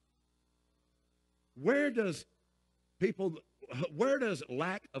 Where does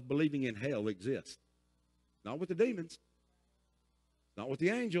lack of believing in hell exist? Not with the demons. Not with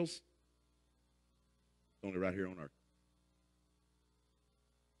the angels. It's only right here on earth.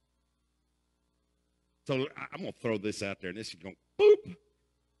 So I'm going to throw this out there, and this is going boop. I'm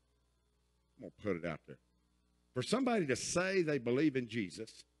going to put it out there. For somebody to say they believe in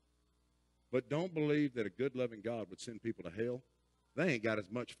Jesus, but don't believe that a good, loving God would send people to hell, they ain't got as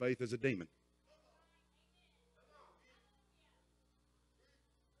much faith as a demon.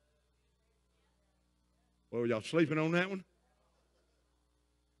 Well, y'all sleeping on that one?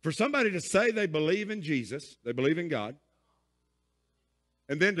 For somebody to say they believe in Jesus, they believe in God,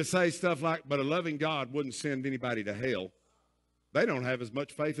 and then to say stuff like, but a loving God wouldn't send anybody to hell, they don't have as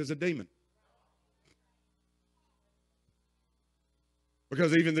much faith as a demon.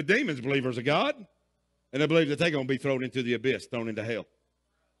 Because even the demons believe there's a God, and they believe that they're going to be thrown into the abyss, thrown into hell.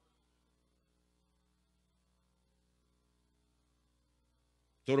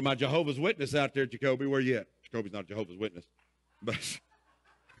 So to my Jehovah's Witness out there, Jacoby, where you at? Jacoby's not a Jehovah's Witness. But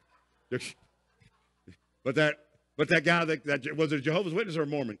that guy that was it a Jehovah's Witness or a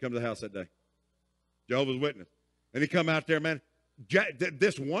Mormon come to the house that day? Jehovah's Witness. And he come out there, man.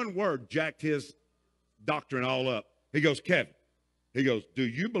 This one word jacked his doctrine all up. He goes, Kevin, he goes, do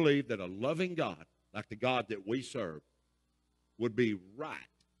you believe that a loving God, like the God that we serve, would be right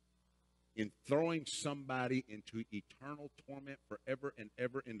in throwing somebody into eternal torment forever and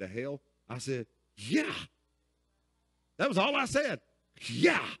ever into hell? I said, yeah. That was all I said.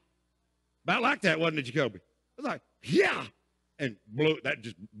 Yeah. About like that, wasn't it, Jacoby? I was like, yeah. And that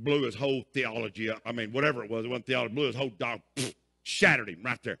just blew his whole theology up. I mean, whatever it wasn't theology. Blew his whole dog, shattered him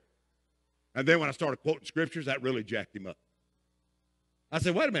right there. And then when I started quoting scriptures, that really jacked him up. I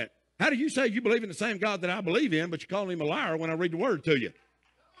said, wait a minute. How do you say you believe in the same God that I believe in, but you're calling him a liar when I read the word to you?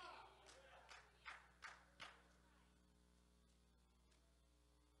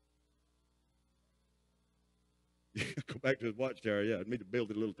 Go back to his watchtower. Yeah, I need to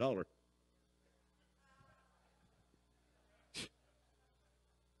build it a little taller.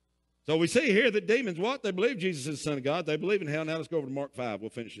 So we see here that demons, what? They believe Jesus is the Son of God. They believe in hell. Now let's go over to Mark 5. We'll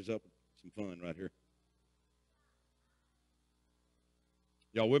finish this up with some fun right here.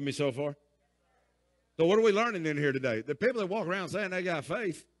 Y'all with me so far? So what are we learning in here today? The people that walk around saying they got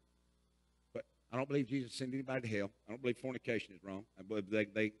faith, but I don't believe Jesus sent anybody to hell. I don't believe fornication is wrong. I believe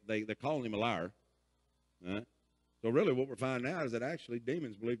they're calling him a liar. Right? So really what we're finding out is that actually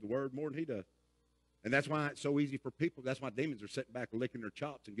demons believe the word more than he does. And that's why it's so easy for people. That's why demons are sitting back licking their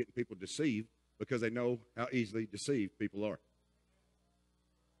chops and getting people deceived, because they know how easily deceived people are.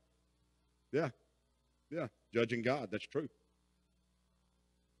 Yeah. Judging God, that's true.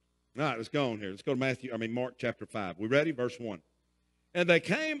 All right, let's go on here. Let's go to Mark chapter 5. We ready? Verse 1. And they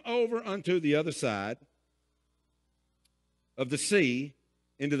came over unto the other side of the sea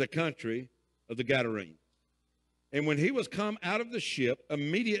into the country of the Gadarenes. And when he was come out of the ship,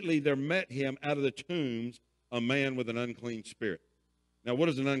 immediately there met him out of the tombs a man with an unclean spirit. Now, what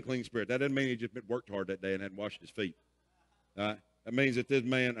is an unclean spirit? That doesn't mean he just worked hard that day and hadn't washed his feet. That means that this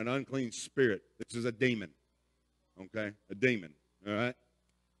man, an unclean spirit, this is a demon. Okay? A demon. All right?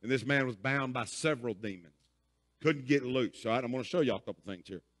 And this man was bound by several demons. Couldn't get loose. All right? I'm going to show y'all a couple things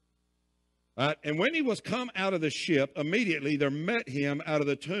here. And when he was come out of the ship, immediately there met him out of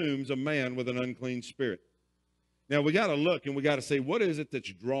the tombs a man with an unclean spirit. Now we got to look and we got to see what is it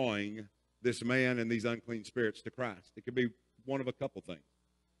that's drawing this man and these unclean spirits to Christ. It could be one of a couple things.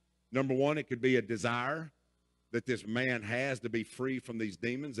 Number one, it could be a desire that this man has to be free from these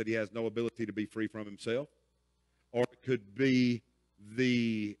demons that he has no ability to be free from himself. Or it could be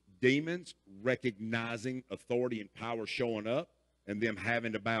the demons recognizing authority and power showing up and them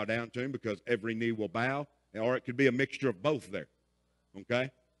having to bow down to him because every knee will bow. Or it could be a mixture of both there.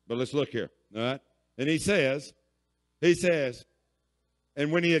 Okay? But let's look here. All right? And he says,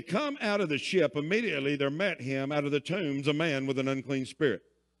 and when he had come out of the ship, immediately there met him out of the tombs a man with an unclean spirit,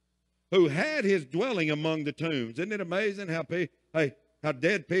 who had his dwelling among the tombs. Isn't it amazing how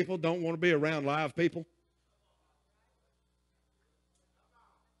dead people don't want to be around live people?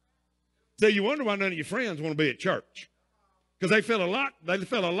 So you wonder why none of your friends want to be at church. Because they feel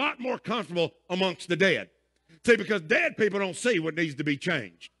a lot more comfortable amongst the dead. See, because dead people don't see what needs to be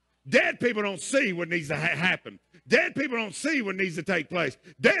changed. Dead people don't see what needs to happen. Dead people don't see what needs to take place.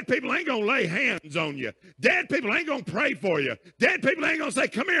 Dead people ain't going to lay hands on you. Dead people ain't going to pray for you. Dead people ain't going to say,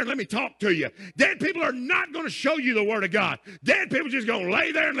 come here and let me talk to you. Dead people are not going to show you the Word of God. Dead people just going to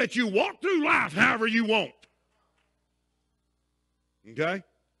lay there and let you walk through life however you want. Okay?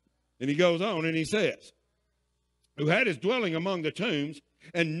 And he goes on and he says, who had his dwelling among the tombs,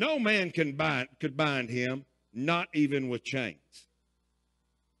 and no man could bind him, not even with chains.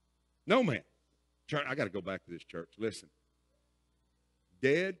 No man. Church, I got to go back to this church. Listen.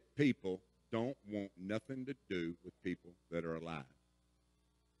 Dead people don't want nothing to do with people that are alive.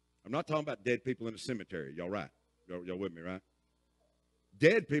 I'm not talking about dead people in a cemetery. Y'all right? Y'all with me, right?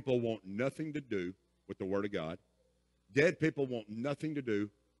 Dead people want nothing to do with the Word of God. Dead people want nothing to do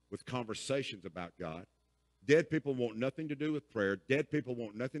with conversations about God. Dead people want nothing to do with prayer. Dead people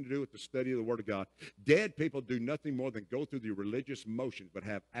want nothing to do with the study of the Word of God. Dead people do nothing more than go through the religious motions but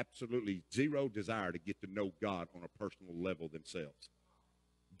have absolutely zero desire to get to know God on a personal level themselves.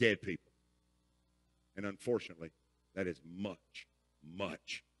 Dead people. And unfortunately, that is much,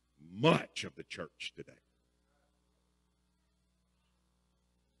 much, much of the church today.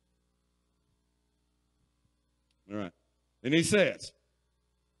 All right. And he says,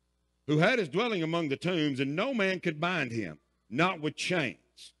 who had his dwelling among the tombs, and no man could bind him, not with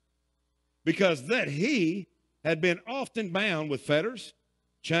chains, because that he had been often bound with fetters,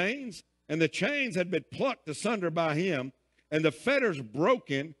 chains, and the chains had been plucked asunder by him, and the fetters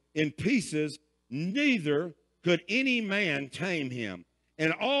broken in pieces, neither could any man tame him.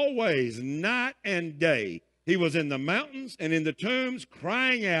 And always, night and day, he was in the mountains and in the tombs,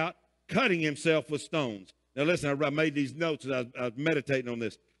 crying out, cutting himself with stones. Now listen, I made these notes as I was meditating on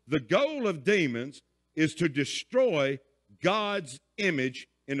this. The goal of demons is to destroy God's image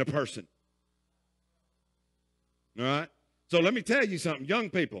in a person. All right? So let me tell you something. Young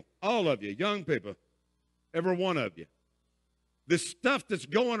people, all of you, young people, every one of you. This stuff that's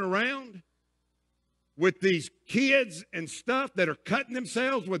going around with these kids and stuff that are cutting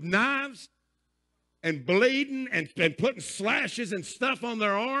themselves with knives and bleeding and putting slashes and stuff on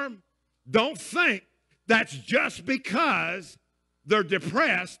their arm, don't think that's just because they're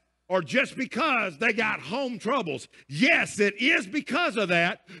depressed or just because they got home troubles. Yes, it is because of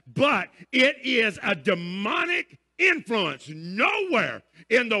that, but it is a demonic influence. Nowhere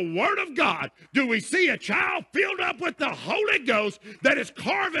in the Word of God do we see a child filled up with the Holy Ghost that is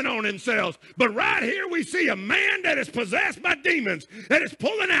carving on themselves. But right here we see a man that is possessed by demons, that is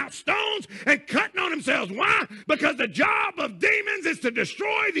pulling out stones and cutting on themselves. Why? Because the job of demons is to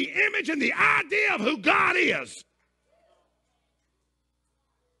destroy the image and the idea of who God is.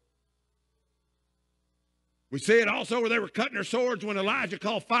 We see it also where they were cutting their swords when Elijah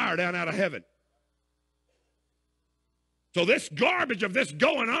called fire down out of heaven. So this garbage of this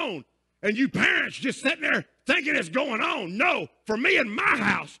going on, and you parents just sitting there thinking it's going on. No, for me and my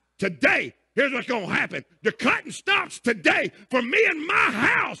house today, here's what's going to happen. The cutting stops today for me and my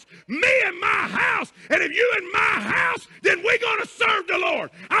house. Me and my house. And if you and my house, then we're going to serve the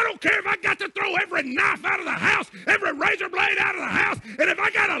Lord. I don't care if I got to throw every knife out of the house, every razor blade out of the house, and if I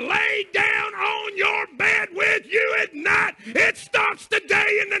got to lay down on your bed with you at night, it stops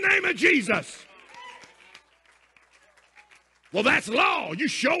today in the name of Jesus. Well, that's law. You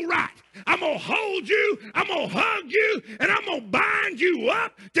show right. I'm going to hold you, I'm going to hug you, and I'm going to bind you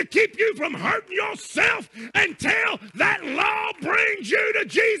up to keep you from hurting yourself until that law brings you to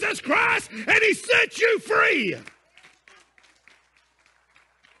Jesus Christ and He sets you free.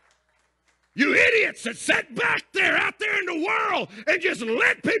 You idiots that sit back there out there in the world and just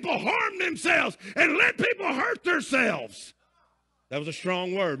let people harm themselves and let people hurt themselves. That was a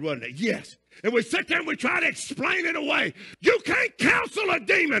strong word, wasn't it? Yes. And we sit there and we try to explain it away. You can't counsel a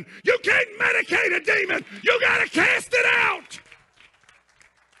demon. You can't medicate a demon. You got to cast it out.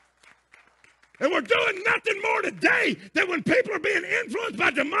 And we're doing nothing more today than when people are being influenced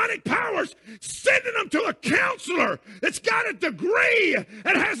by demonic powers, sending them to a counselor that's got a degree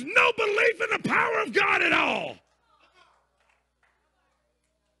and has no belief in the power of God at all.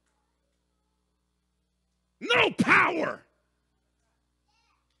 No power.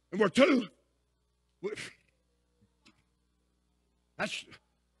 And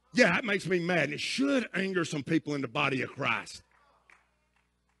that makes me mad. And it should anger some people in the body of Christ.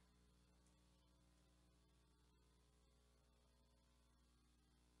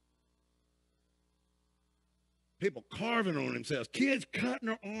 People carving on themselves, kids cutting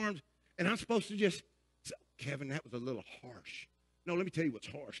their arms, and I'm supposed to just say, Kevin, that was a little harsh. No, let me tell you what's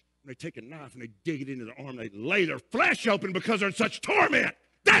harsh. When they take a knife and they dig it into their arm, they lay their flesh open because they're in such torment.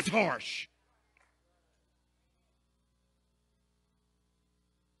 That's harsh.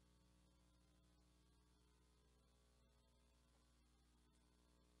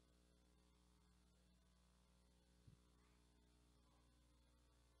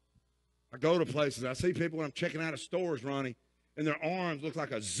 I go to places, I see people when I'm checking out of stores, Ronnie, and their arms look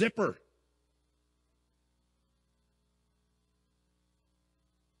like a zipper.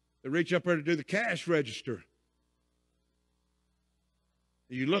 They reach up there to do the cash register.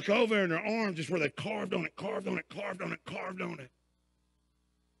 And you look over and their arms just where they carved on it, carved on it, carved on it, carved on it.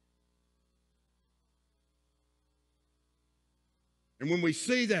 And when we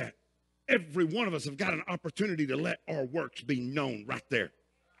see that, every one of us have got an opportunity to let our works be known right there.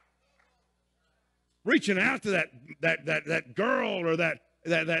 Reaching out to that girl or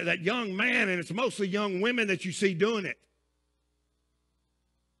that young man, and it's mostly young women that you see doing it.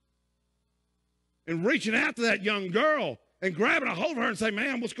 And reaching out to that young girl and grabbing a hold of her and say,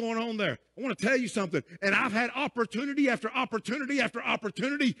 "Man, what's going on there? I want to tell you something." And I've had opportunity after opportunity after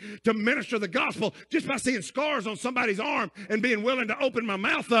opportunity to minister the gospel just by seeing scars on somebody's arm and being willing to open my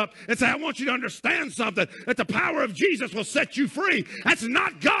mouth up and say, "I want you to understand something, that the power of Jesus will set you free." That's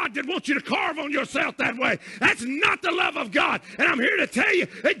not God that wants you to carve on yourself that way. That's not the love of God. And I'm here to tell you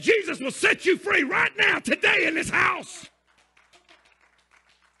that Jesus will set you free right now, today in this house.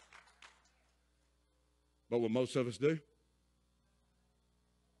 But what most of us do,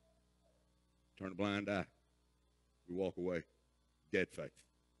 turn a blind eye. We walk away. Dead faith.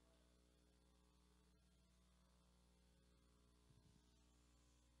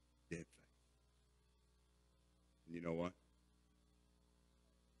 Dead faith. And you know what?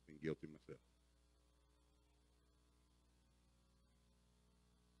 I've been guilty myself.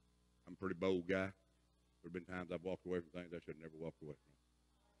 I'm a pretty bold guy. There have been times I've walked away from things I should have never walked away from.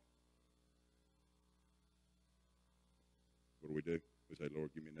 What do? We say,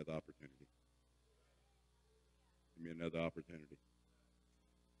 "Lord, give me another opportunity. Give me another opportunity."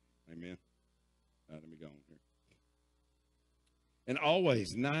 Amen. Let me go on here. And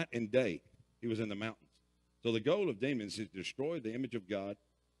always, night and day, he was in the mountains. So the goal of demons is to destroy the image of God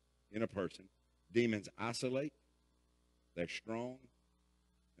in a person. Demons isolate, they're strong,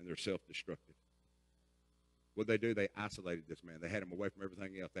 and they're self-destructive. What they do, they isolated this man. They had him away from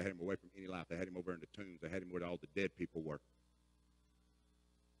everything else. They had him away from any life. They had him over in the tombs. They had him where all the dead people were.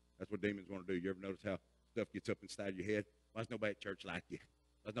 That's what demons want to do. You ever notice how stuff gets up inside your head? Why's nobody at church like you?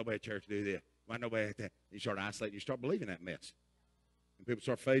 Why's nobody at church do this? Why nobody like that? And you start isolating. You start believing that mess. And people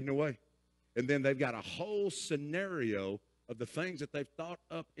start fading away. And then they've got a whole scenario of the things that they've thought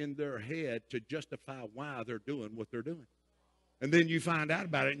up in their head to justify why they're doing what they're doing. And then you find out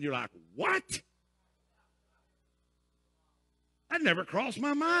about it and you're like, what? That never crossed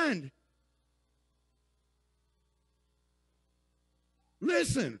my mind.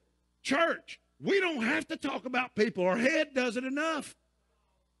 Listen, church, we don't have to talk about people. Our head does it enough.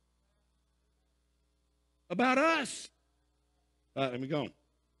 About us. Let me go on.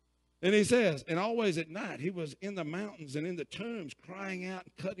 And he says, and always at night, he was in the mountains and in the tombs crying out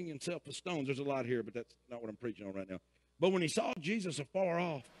and cutting himself with stones. There's a lot here, but that's not what I'm preaching on right now. But when he saw Jesus afar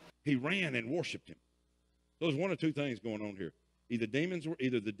off, he ran and worshiped him. So there's one of two things going on here. Either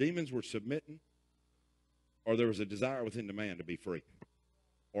the demons were submitting, or there was a desire within the man to be free,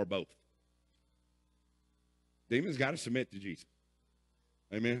 or both. Demons got to submit to Jesus.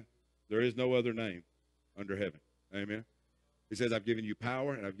 Amen. There is no other name under heaven. Amen. He says, "I've given you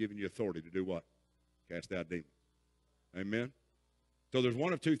power and I've given you authority to do what? Cast out demons." Amen. So there's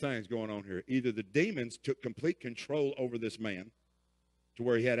one of two things going on here. Either the demons took complete control over this man to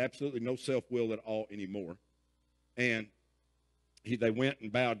where he had absolutely no self-will at all anymore, and they went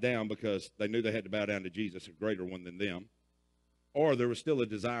and bowed down because they knew they had to bow down to Jesus, a greater one than them. or there was still a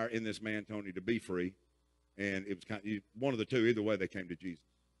desire in this man, Tony, to be free. And it was kind of one of the two. Either way, they came to Jesus.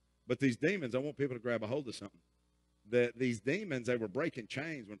 But these demons, I want people to grab a hold of something. That these demons, they were breaking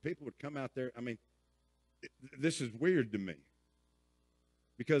chains. When people would come out there, I mean, this is weird to me.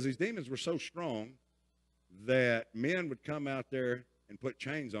 Because these demons were so strong that men would come out there and put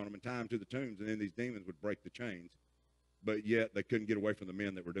chains on them and tie them to the tombs, and then these demons would break the chains. But yet they couldn't get away from the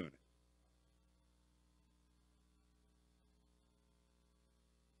men that were doing it.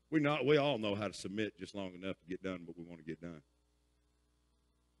 We all know how to submit just long enough to get done what we want to get done.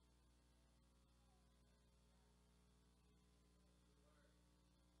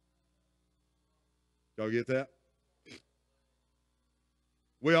 Y'all get that?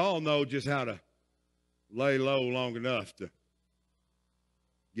 We all know just how to lay low long enough to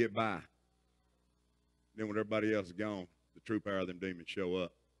get by. Then when everybody else is gone, the true power of them demons show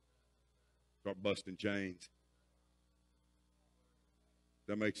up. Start busting chains.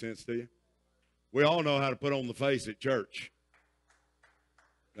 Does that make sense to you? We all know how to put on the face at church.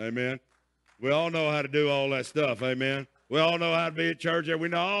 Amen. We all know how to do all that stuff. Amen. We all know how to be at church.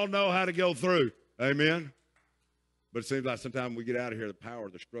 We all know how to go through. Amen. But it seems like sometimes we get out of here, the power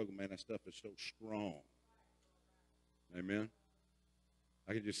of the struggle, man, that stuff is so strong. Amen.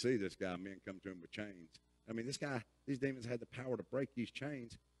 I can just see this guy, men come to him with chains. I mean, these demons had the power to break these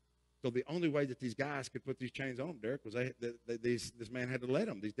chains. So the only way that these guys could put these chains on them, Derek, was this man had to let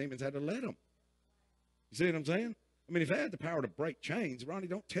them. These demons had to let them. You see what I'm saying? I mean, if they had the power to break chains, Ronnie,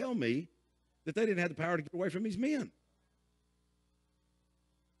 don't tell me that they didn't have the power to get away from these men.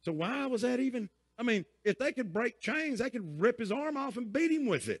 So why was that even? I mean, if they could break chains, they could rip his arm off and beat him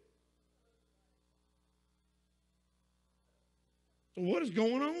with it. So what is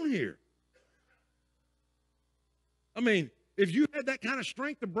going on here? I mean, if you had that kind of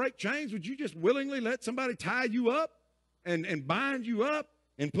strength to break chains, would you just willingly let somebody tie you up and bind you up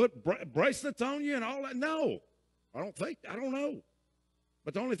and put bracelets on you and all that? No, I don't know.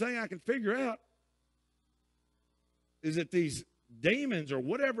 But the only thing I can figure out is that these demons or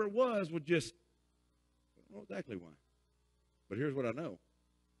whatever it was would just, I don't know exactly why. But here's what I know.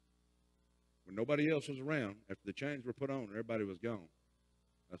 When nobody else was around, after the chains were put on and everybody was gone,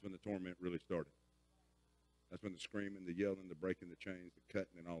 that's when the torment really started. That's when the screaming, the yelling, the breaking the chains, the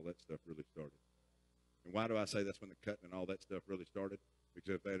cutting, and all that stuff really started. And why do I say that's when the cutting and all that stuff really started?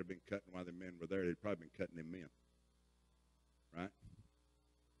 Because if they had been cutting while the men were there, they'd probably been cutting them men. Right?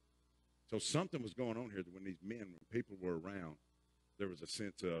 So something was going on here that when these men, when people were around, there was a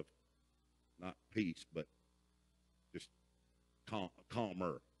sense of not peace, but just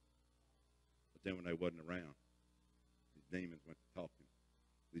calmer. But then when they wasn't around, these demons went to talking.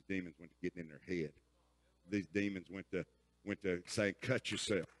 These demons went to getting in their head. These demons went to saying, cut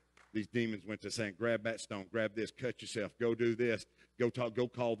yourself. These demons went to saying, grab that stone, grab this, cut yourself, go do this, go talk, go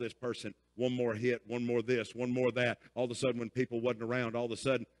call this person, one more hit, one more this, one more that. All of a sudden when people wasn't around, all of a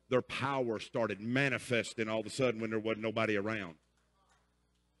sudden their power started manifesting all of a sudden when there wasn't nobody around.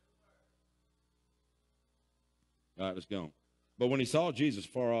 All right, let's go. But when he saw Jesus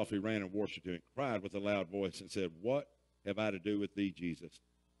far off, he ran and worshipped him and cried with a loud voice and said, what have I to do with thee, Jesus,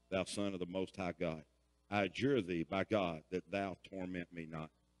 thou Son of the Most High God? I adjure thee by God that thou torment me not.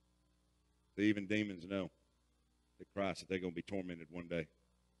 So even demons know that Christ, that they're going to be tormented one day.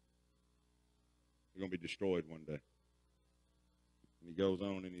 They're going to be destroyed one day. And he goes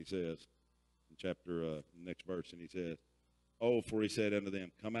on and he says, in chapter, next verse, and he says, oh, for he said unto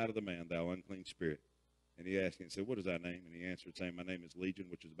them, come out of the man, thou unclean spirit. And he asked him and said, what is thy name? And he answered, saying, my name is Legion,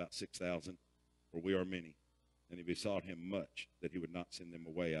 which is about 6,000, for we are many. And he besought him much that he would not send them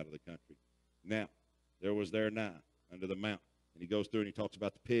away out of the country. Now, there was there nigh under the mountain. And he goes through and he talks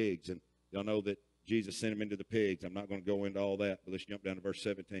about the pigs. And y'all know that Jesus sent him into the pigs. I'm not going to go into all that, but let's jump down to verse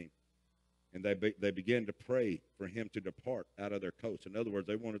 17. And they began to pray for him to depart out of their coasts. In other words,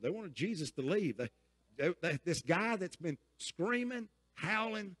 they wanted Jesus to leave. This guy that's been screaming,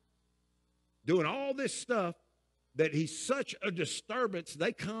 howling, doing all this stuff, that he's such a disturbance,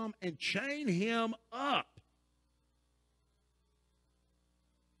 they come and chain him up.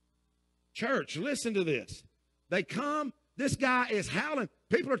 Church, listen to this. They come, this guy is howling.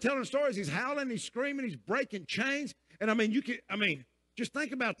 People are telling stories. He's howling, he's screaming, he's breaking chains. And I mean, just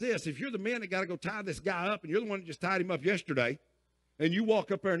think about this. If you're the man that got to go tie this guy up, and you're the one that just tied him up yesterday, and you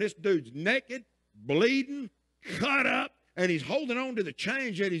walk up there and this dude's naked, bleeding, cut up, and he's holding on to the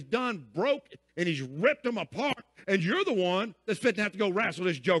chains that he's done broke, and he's ripped them apart, and you're the one that's fitting to have to go wrestle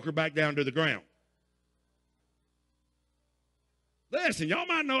this joker back down to the ground. Listen, y'all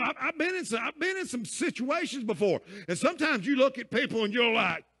might know I've been in some situations before, and sometimes you look at people and you're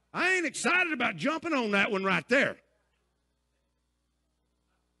like, I ain't excited about jumping on that one right there.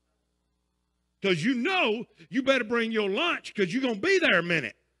 because you know you better bring your lunch because you're going to be there a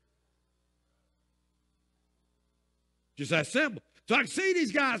minute. Just that simple. So I can see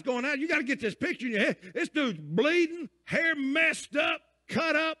these guys going out. You got to get this picture in your head. This dude's bleeding, hair messed up,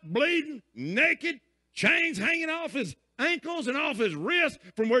 cut up, bleeding, naked, chains hanging off his ankles and off his wrists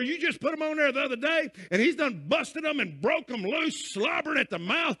from where you just put them on there the other day, and he's done busted them and broke them loose, slobbering at the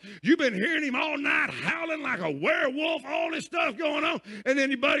mouth. You've been hearing him all night howling like a werewolf, all this stuff going on, and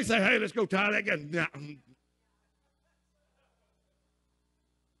then your buddy say, hey, let's go tie that guy. Nah.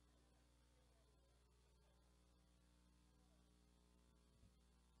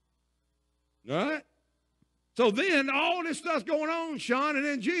 All right? So then all this stuff's going on, Sean, and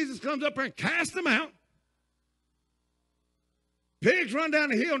then Jesus comes up there and casts them out. Pigs run down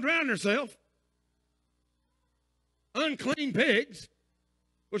the hill and drown themselves. Unclean pigs,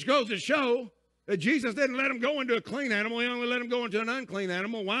 which goes to show that Jesus didn't let them go into a clean animal. He only let them go into an unclean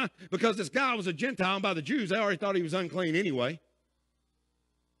animal. Why? Because this guy was a Gentile, and by the Jews, they already thought he was unclean anyway.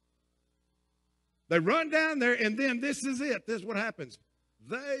 They run down there, and then this is it. This is what happens.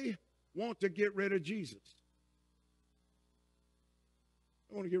 They want to get rid of Jesus.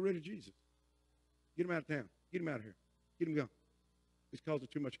 They want to get rid of Jesus. Get him out of town. Get him out of here. Get him gone. He's causing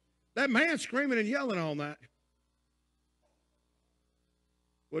too much. That man screaming and yelling all night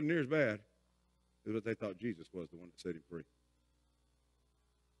wasn't near as bad as what they thought Jesus was, the one that set him free.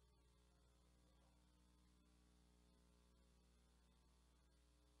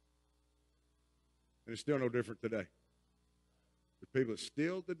 And it's still no different today. The people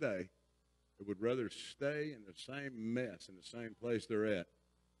still today that would rather stay in the same mess, in the same place they're at.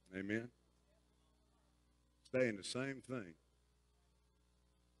 Amen? Stay in the same thing.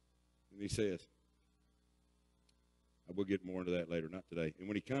 And he says, I will get more into that later, not today. And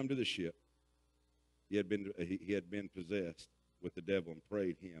when he come to the ship, he had been possessed with the devil and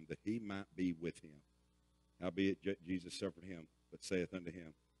prayed him that he might be with him. Howbeit Jesus suffered him, but saith unto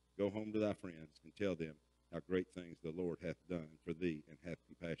him, Go home to thy friends and tell them how great things the Lord hath done for thee and hath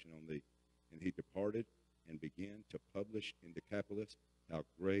compassion on thee. And he departed and began to publish in Decapolis how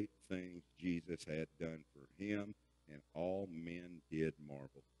great things Jesus had done for him, and all men did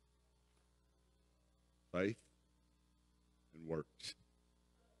marvel. Faith and works.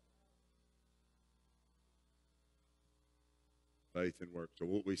 Faith and works. So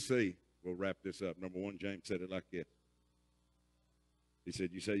what we see, we'll wrap this up. Number one, James said it like this. He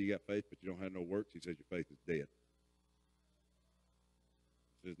said, you say you got faith, but you don't have no works. He says your faith is dead.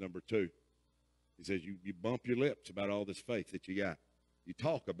 He says, number two, he says you bump your lips about all this faith that you got. You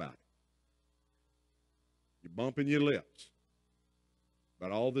talk about it. You're bumping your lips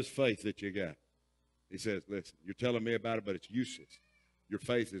about all this faith that you got. He says, listen, you're telling me about it, but it's useless. Your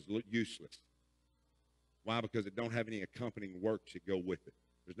faith is useless. Why? Because it don't have any accompanying works that go with it.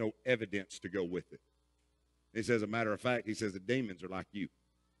 There's no evidence to go with it. He says, as a matter of fact, he says the demons are like you.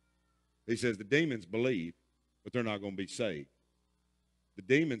 He says the demons believe, but they're not going to be saved. The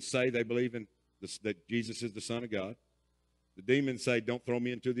demons say they believe in that Jesus is the Son of God. The demons say, don't throw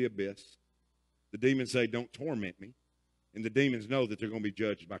me into the abyss. The demons say, don't torment me. And the demons know that they're going to be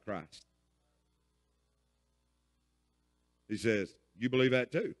judged by Christ. He says, you believe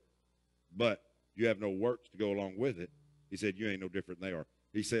that too, but you have no works to go along with it. He said, you ain't no different than they are.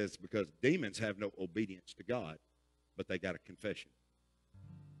 He says, because demons have no obedience to God, but they got a confession.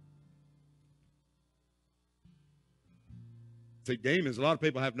 See, demons, a lot of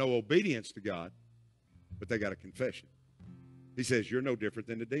people have no obedience to God, but they got a confession. He says, you're no different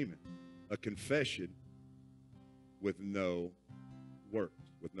than the demon. A confession with no works,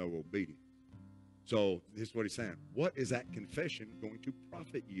 with no obedience. So this is what he's saying. What is that confession going to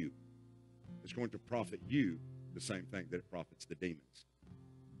profit you? It's going to profit you the same thing that it profits the demons,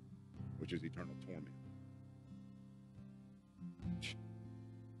 which is eternal torment.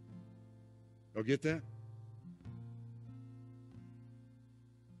 Y'all get that?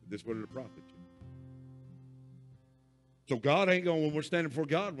 This is what it'll profit you. So God ain't going, when we're standing before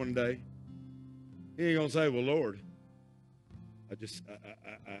God one day, he ain't going to say, well, Lord,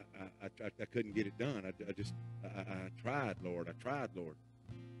 I couldn't get it done. I tried, Lord. I tried, Lord.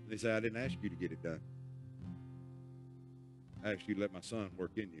 And he said, I didn't ask you to get it done. I asked you to let my son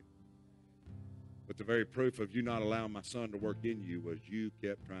work in you. But the very proof of you not allowing my son to work in you was you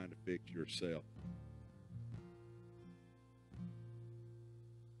kept trying to fix yourself.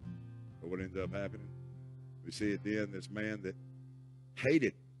 But what ended up happening? We see at the end this man that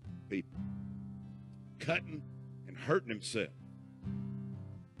hated people, cutting and hurting himself,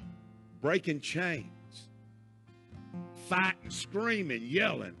 breaking chains, fighting, screaming,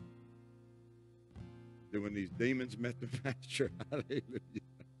 yelling. Then when these demons met the master, hallelujah,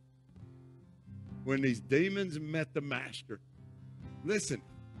 when these demons met the master. Listen,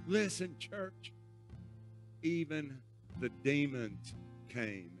 church. Even the demons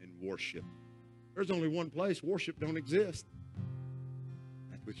came and worshiped. There's only one place worship don't exist.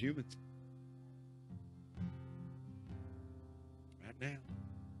 That's with humans. Right now.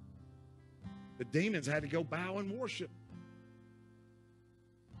 The demons had to go bow and worship.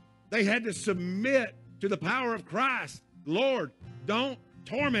 They had to submit to the power of Christ. Lord, don't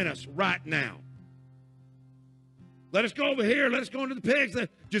torment us right now. Let us go over here. Let us go into the pigs.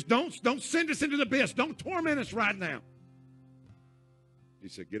 Just don't send us into the abyss. Don't torment us right now. He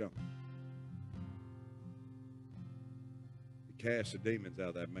said, get up. He cast the demons out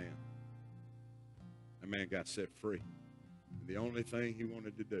of that man. That man got set free. And the only thing he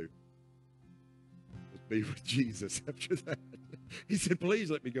wanted to do was be with Jesus after that. He said, please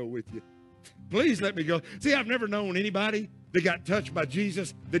let me go with you. Please let me go. See, I've never known anybody that got touched by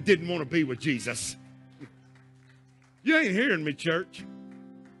Jesus that didn't want to be with Jesus. You ain't hearing me, church.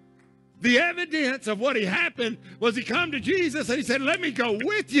 The evidence of what happened was he come to Jesus and he said, let me go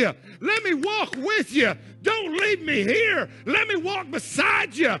with you. Let me walk with you. Don't leave me here. Let me walk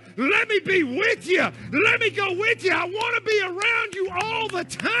beside you. Let me be with you. Let me go with you. I want to be around you all the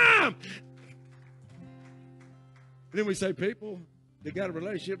time. And then we say, people that got a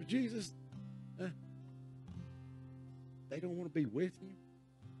relationship with Jesus, they don't want to be with you.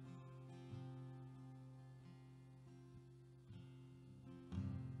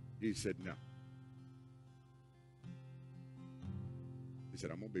 He said, no. He said,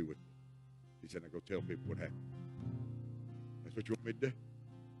 I'm going to be with you. He said, now go tell people what happened. That's what you want me to do?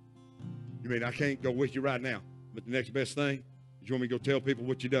 You mean I can't go with you right now, but the next best thing is you want me to go tell people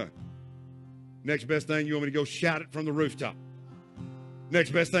what you done? Next best thing, you want me to go shout it from the rooftop?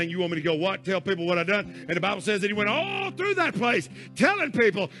 Next best thing, you want me to go what? Tell people what I done? And the Bible says that he went all through that place telling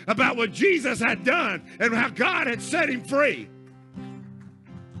people about what Jesus had done and how God had set him free.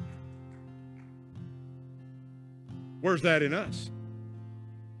 Where's that in us?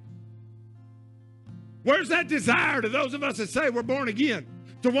 Where's that desire to those of us that say we're born again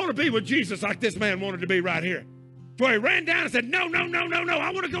to want to be with Jesus like this man wanted to be right here? To where he ran down and said, no,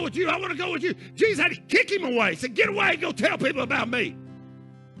 I want to go with you. I want to go with you. Jesus had to kick him away. He said, get away and go tell people about me.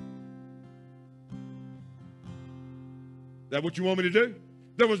 Is that what you want me to do?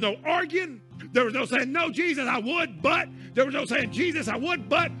 There was no arguing. There was no saying, no, Jesus, I would, but. There was no saying, Jesus, I would,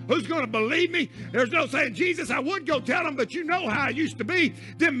 but. Who's going to believe me? There was no saying, Jesus, I would go tell them, but you know how I used to be.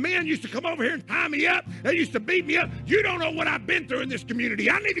 Them men used to come over here and tie me up. They used to beat me up. You don't know what I've been through in this community.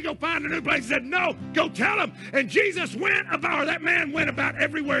 I need to go find a new place. He said, no, go tell them. And Jesus went about, or that man went about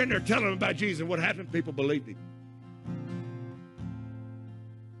everywhere in there telling them about Jesus. And what happened? People believed him.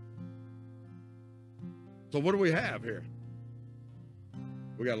 So what do we have here?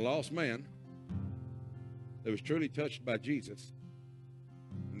 We got a lost man that was truly touched by Jesus,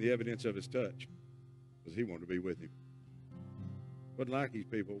 and the evidence of his touch was he wanted to be with him. Wasn't like these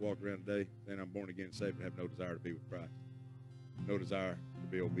people that walk around today saying, I'm born again and saved and have no desire to be with Christ. No desire to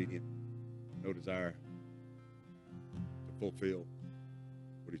be obedient. No desire to fulfill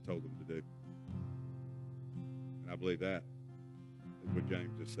what he told them to do. And I believe that is what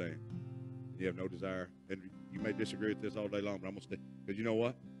James is saying. You have no desire, and you may disagree with this all day long, but I'm going to stay. Because you know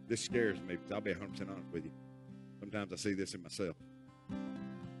what? This scares me, because I'll be 100% honest with you. Sometimes I see this in myself.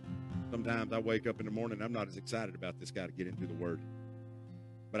 Sometimes I wake up in the morning and I'm not as excited about this guy to get into the Word.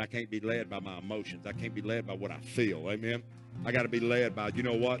 But I can't be led by my emotions. I can't be led by what I feel. Amen? I got to be led by, you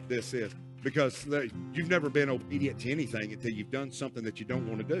know what this is. Because you've never been obedient to anything until you've done something that you don't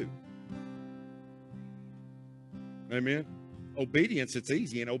want to do. Amen? Obedience, it's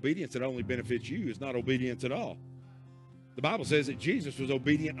easy, and obedience that only benefits you is not obedience at all. The Bible says that Jesus was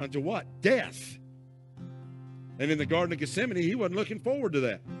obedient unto what? Death. And in the Garden of Gethsemane, he wasn't looking forward to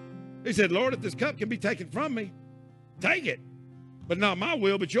that. He said, Lord, if this cup can be taken from me, take it. But not my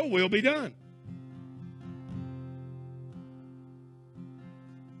will, but your will be done.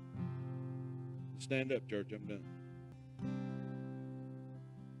 Stand up, church. I'm done.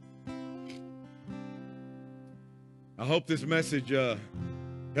 I hope this message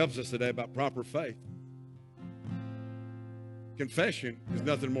helps us today about proper faith. Confession is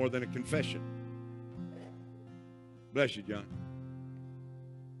nothing more than a confession. Bless you, John.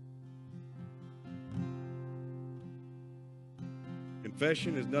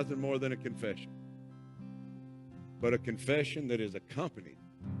 Confession is nothing more than a confession, but a confession that is accompanied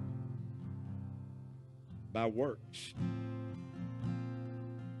by works.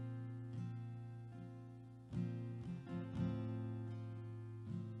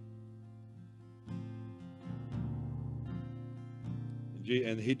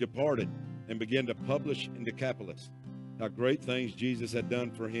 And he departed and began to publish in Decapolis how great things Jesus had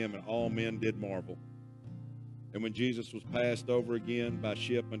done for him, and all men did marvel. And when Jesus was passed over again by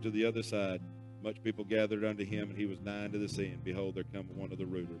ship unto the other side, much people gathered unto him, and he was nigh unto the sea, and behold, there come one of the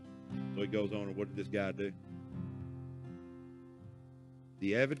rulers. So he goes on, and what did this guy do?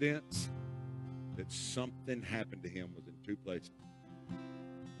 The evidence that something happened to him was in two places.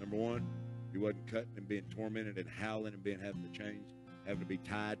 Number one, he wasn't cutting and being tormented and howling and having to change, having to be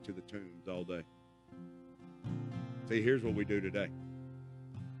tied to the tombs all day. See, here's what we do today.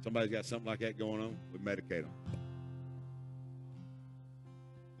 Somebody's got something like that going on, we medicate them.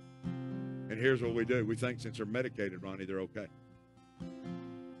 And here's what we do. We think since they're medicated, Ronnie, they're okay.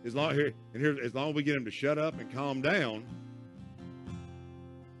 As long as we get them to shut up and calm down,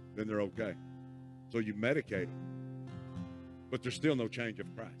 then they're okay. So you medicate them. But there's still no change of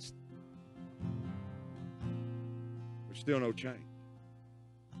Christ. There's still no change.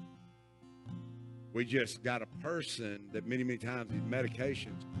 We just got a person that many, many times these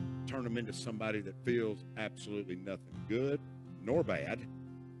medications turn them into somebody that feels absolutely nothing good nor bad.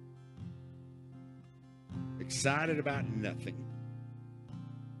 Excited about nothing.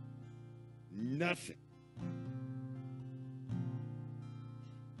 Nothing.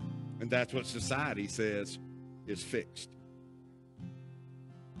 And that's what society says is fixed.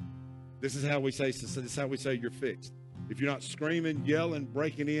 This is how we say you're fixed. If you're not screaming, yelling,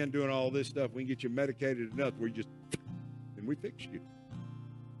 breaking in, doing all this stuff, we can get you medicated enough where then we fix you.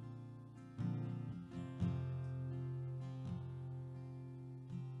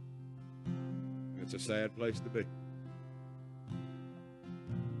 It's a sad place to be.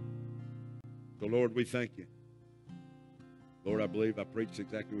 So, Lord, we thank you. Lord, I believe I preached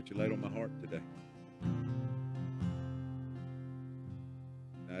exactly what you laid on my heart today.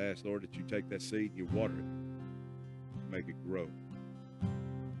 And I ask, Lord, that you take that seed and you water it and make it grow.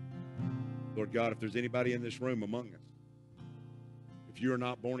 Lord God, if there's anybody in this room among us, if you are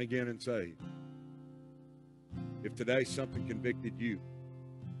not born again and saved, if today something convicted you,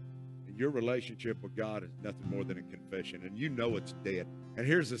 and your relationship with God is nothing more than a confession, and you know it's dead. And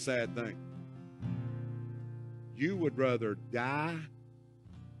here's the sad thing. You would rather die,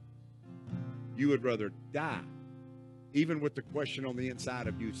 even with the question on the inside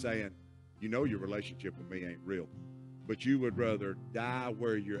of you saying, you know your relationship with me ain't real, but you would rather die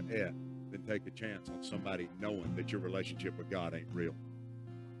where you're at than take a chance on somebody knowing that your relationship with God ain't real.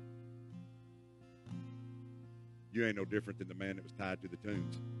 You ain't no different than the man that was tied to the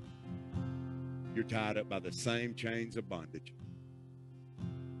tombs. You're tied up by the same chains of bondage.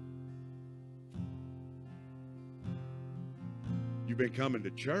 You've been coming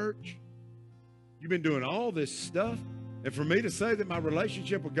to church. You've been doing all this stuff. And for me to say that my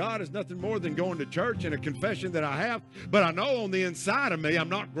relationship with God is nothing more than going to church and a confession that I have, but I know on the inside of me I'm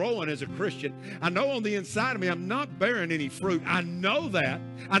not growing as a Christian. I know on the inside of me I'm not bearing any fruit. I know that.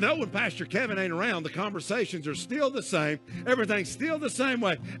 I know when Pastor Kevin ain't around, the conversations are still the same. Everything's still the same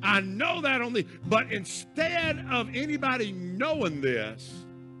way. I know that but instead of anybody knowing this,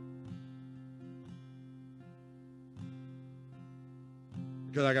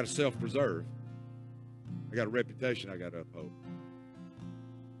 because I got to self-preserve, I got a reputation I got to uphold.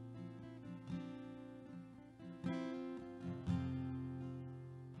 I'm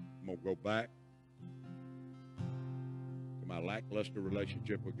going to go back to my lackluster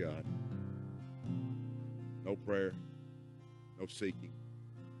relationship with God. No prayer, no seeking,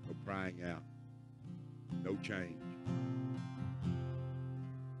 no crying out, no change.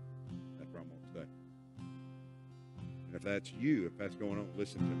 That's where I'm going to stay. And if that's you, if that's going on,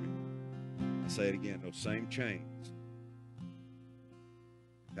 listen to me. I say it again, those same chains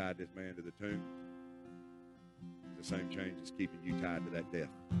tied this man to the tomb, the same chains that's keeping you tied to that death.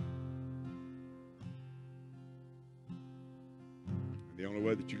 And the only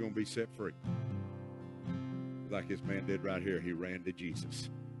way that you're going to be set free is like this man did right here. He ran to Jesus.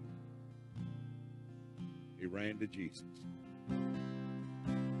 He ran to Jesus. He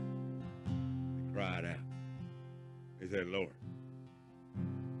cried out. He said, Lord,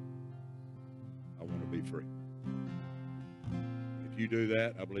 I want to be free. If you do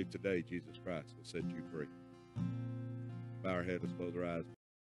that, I believe today Jesus Christ will set you free. Bow our head, let's close our eyes.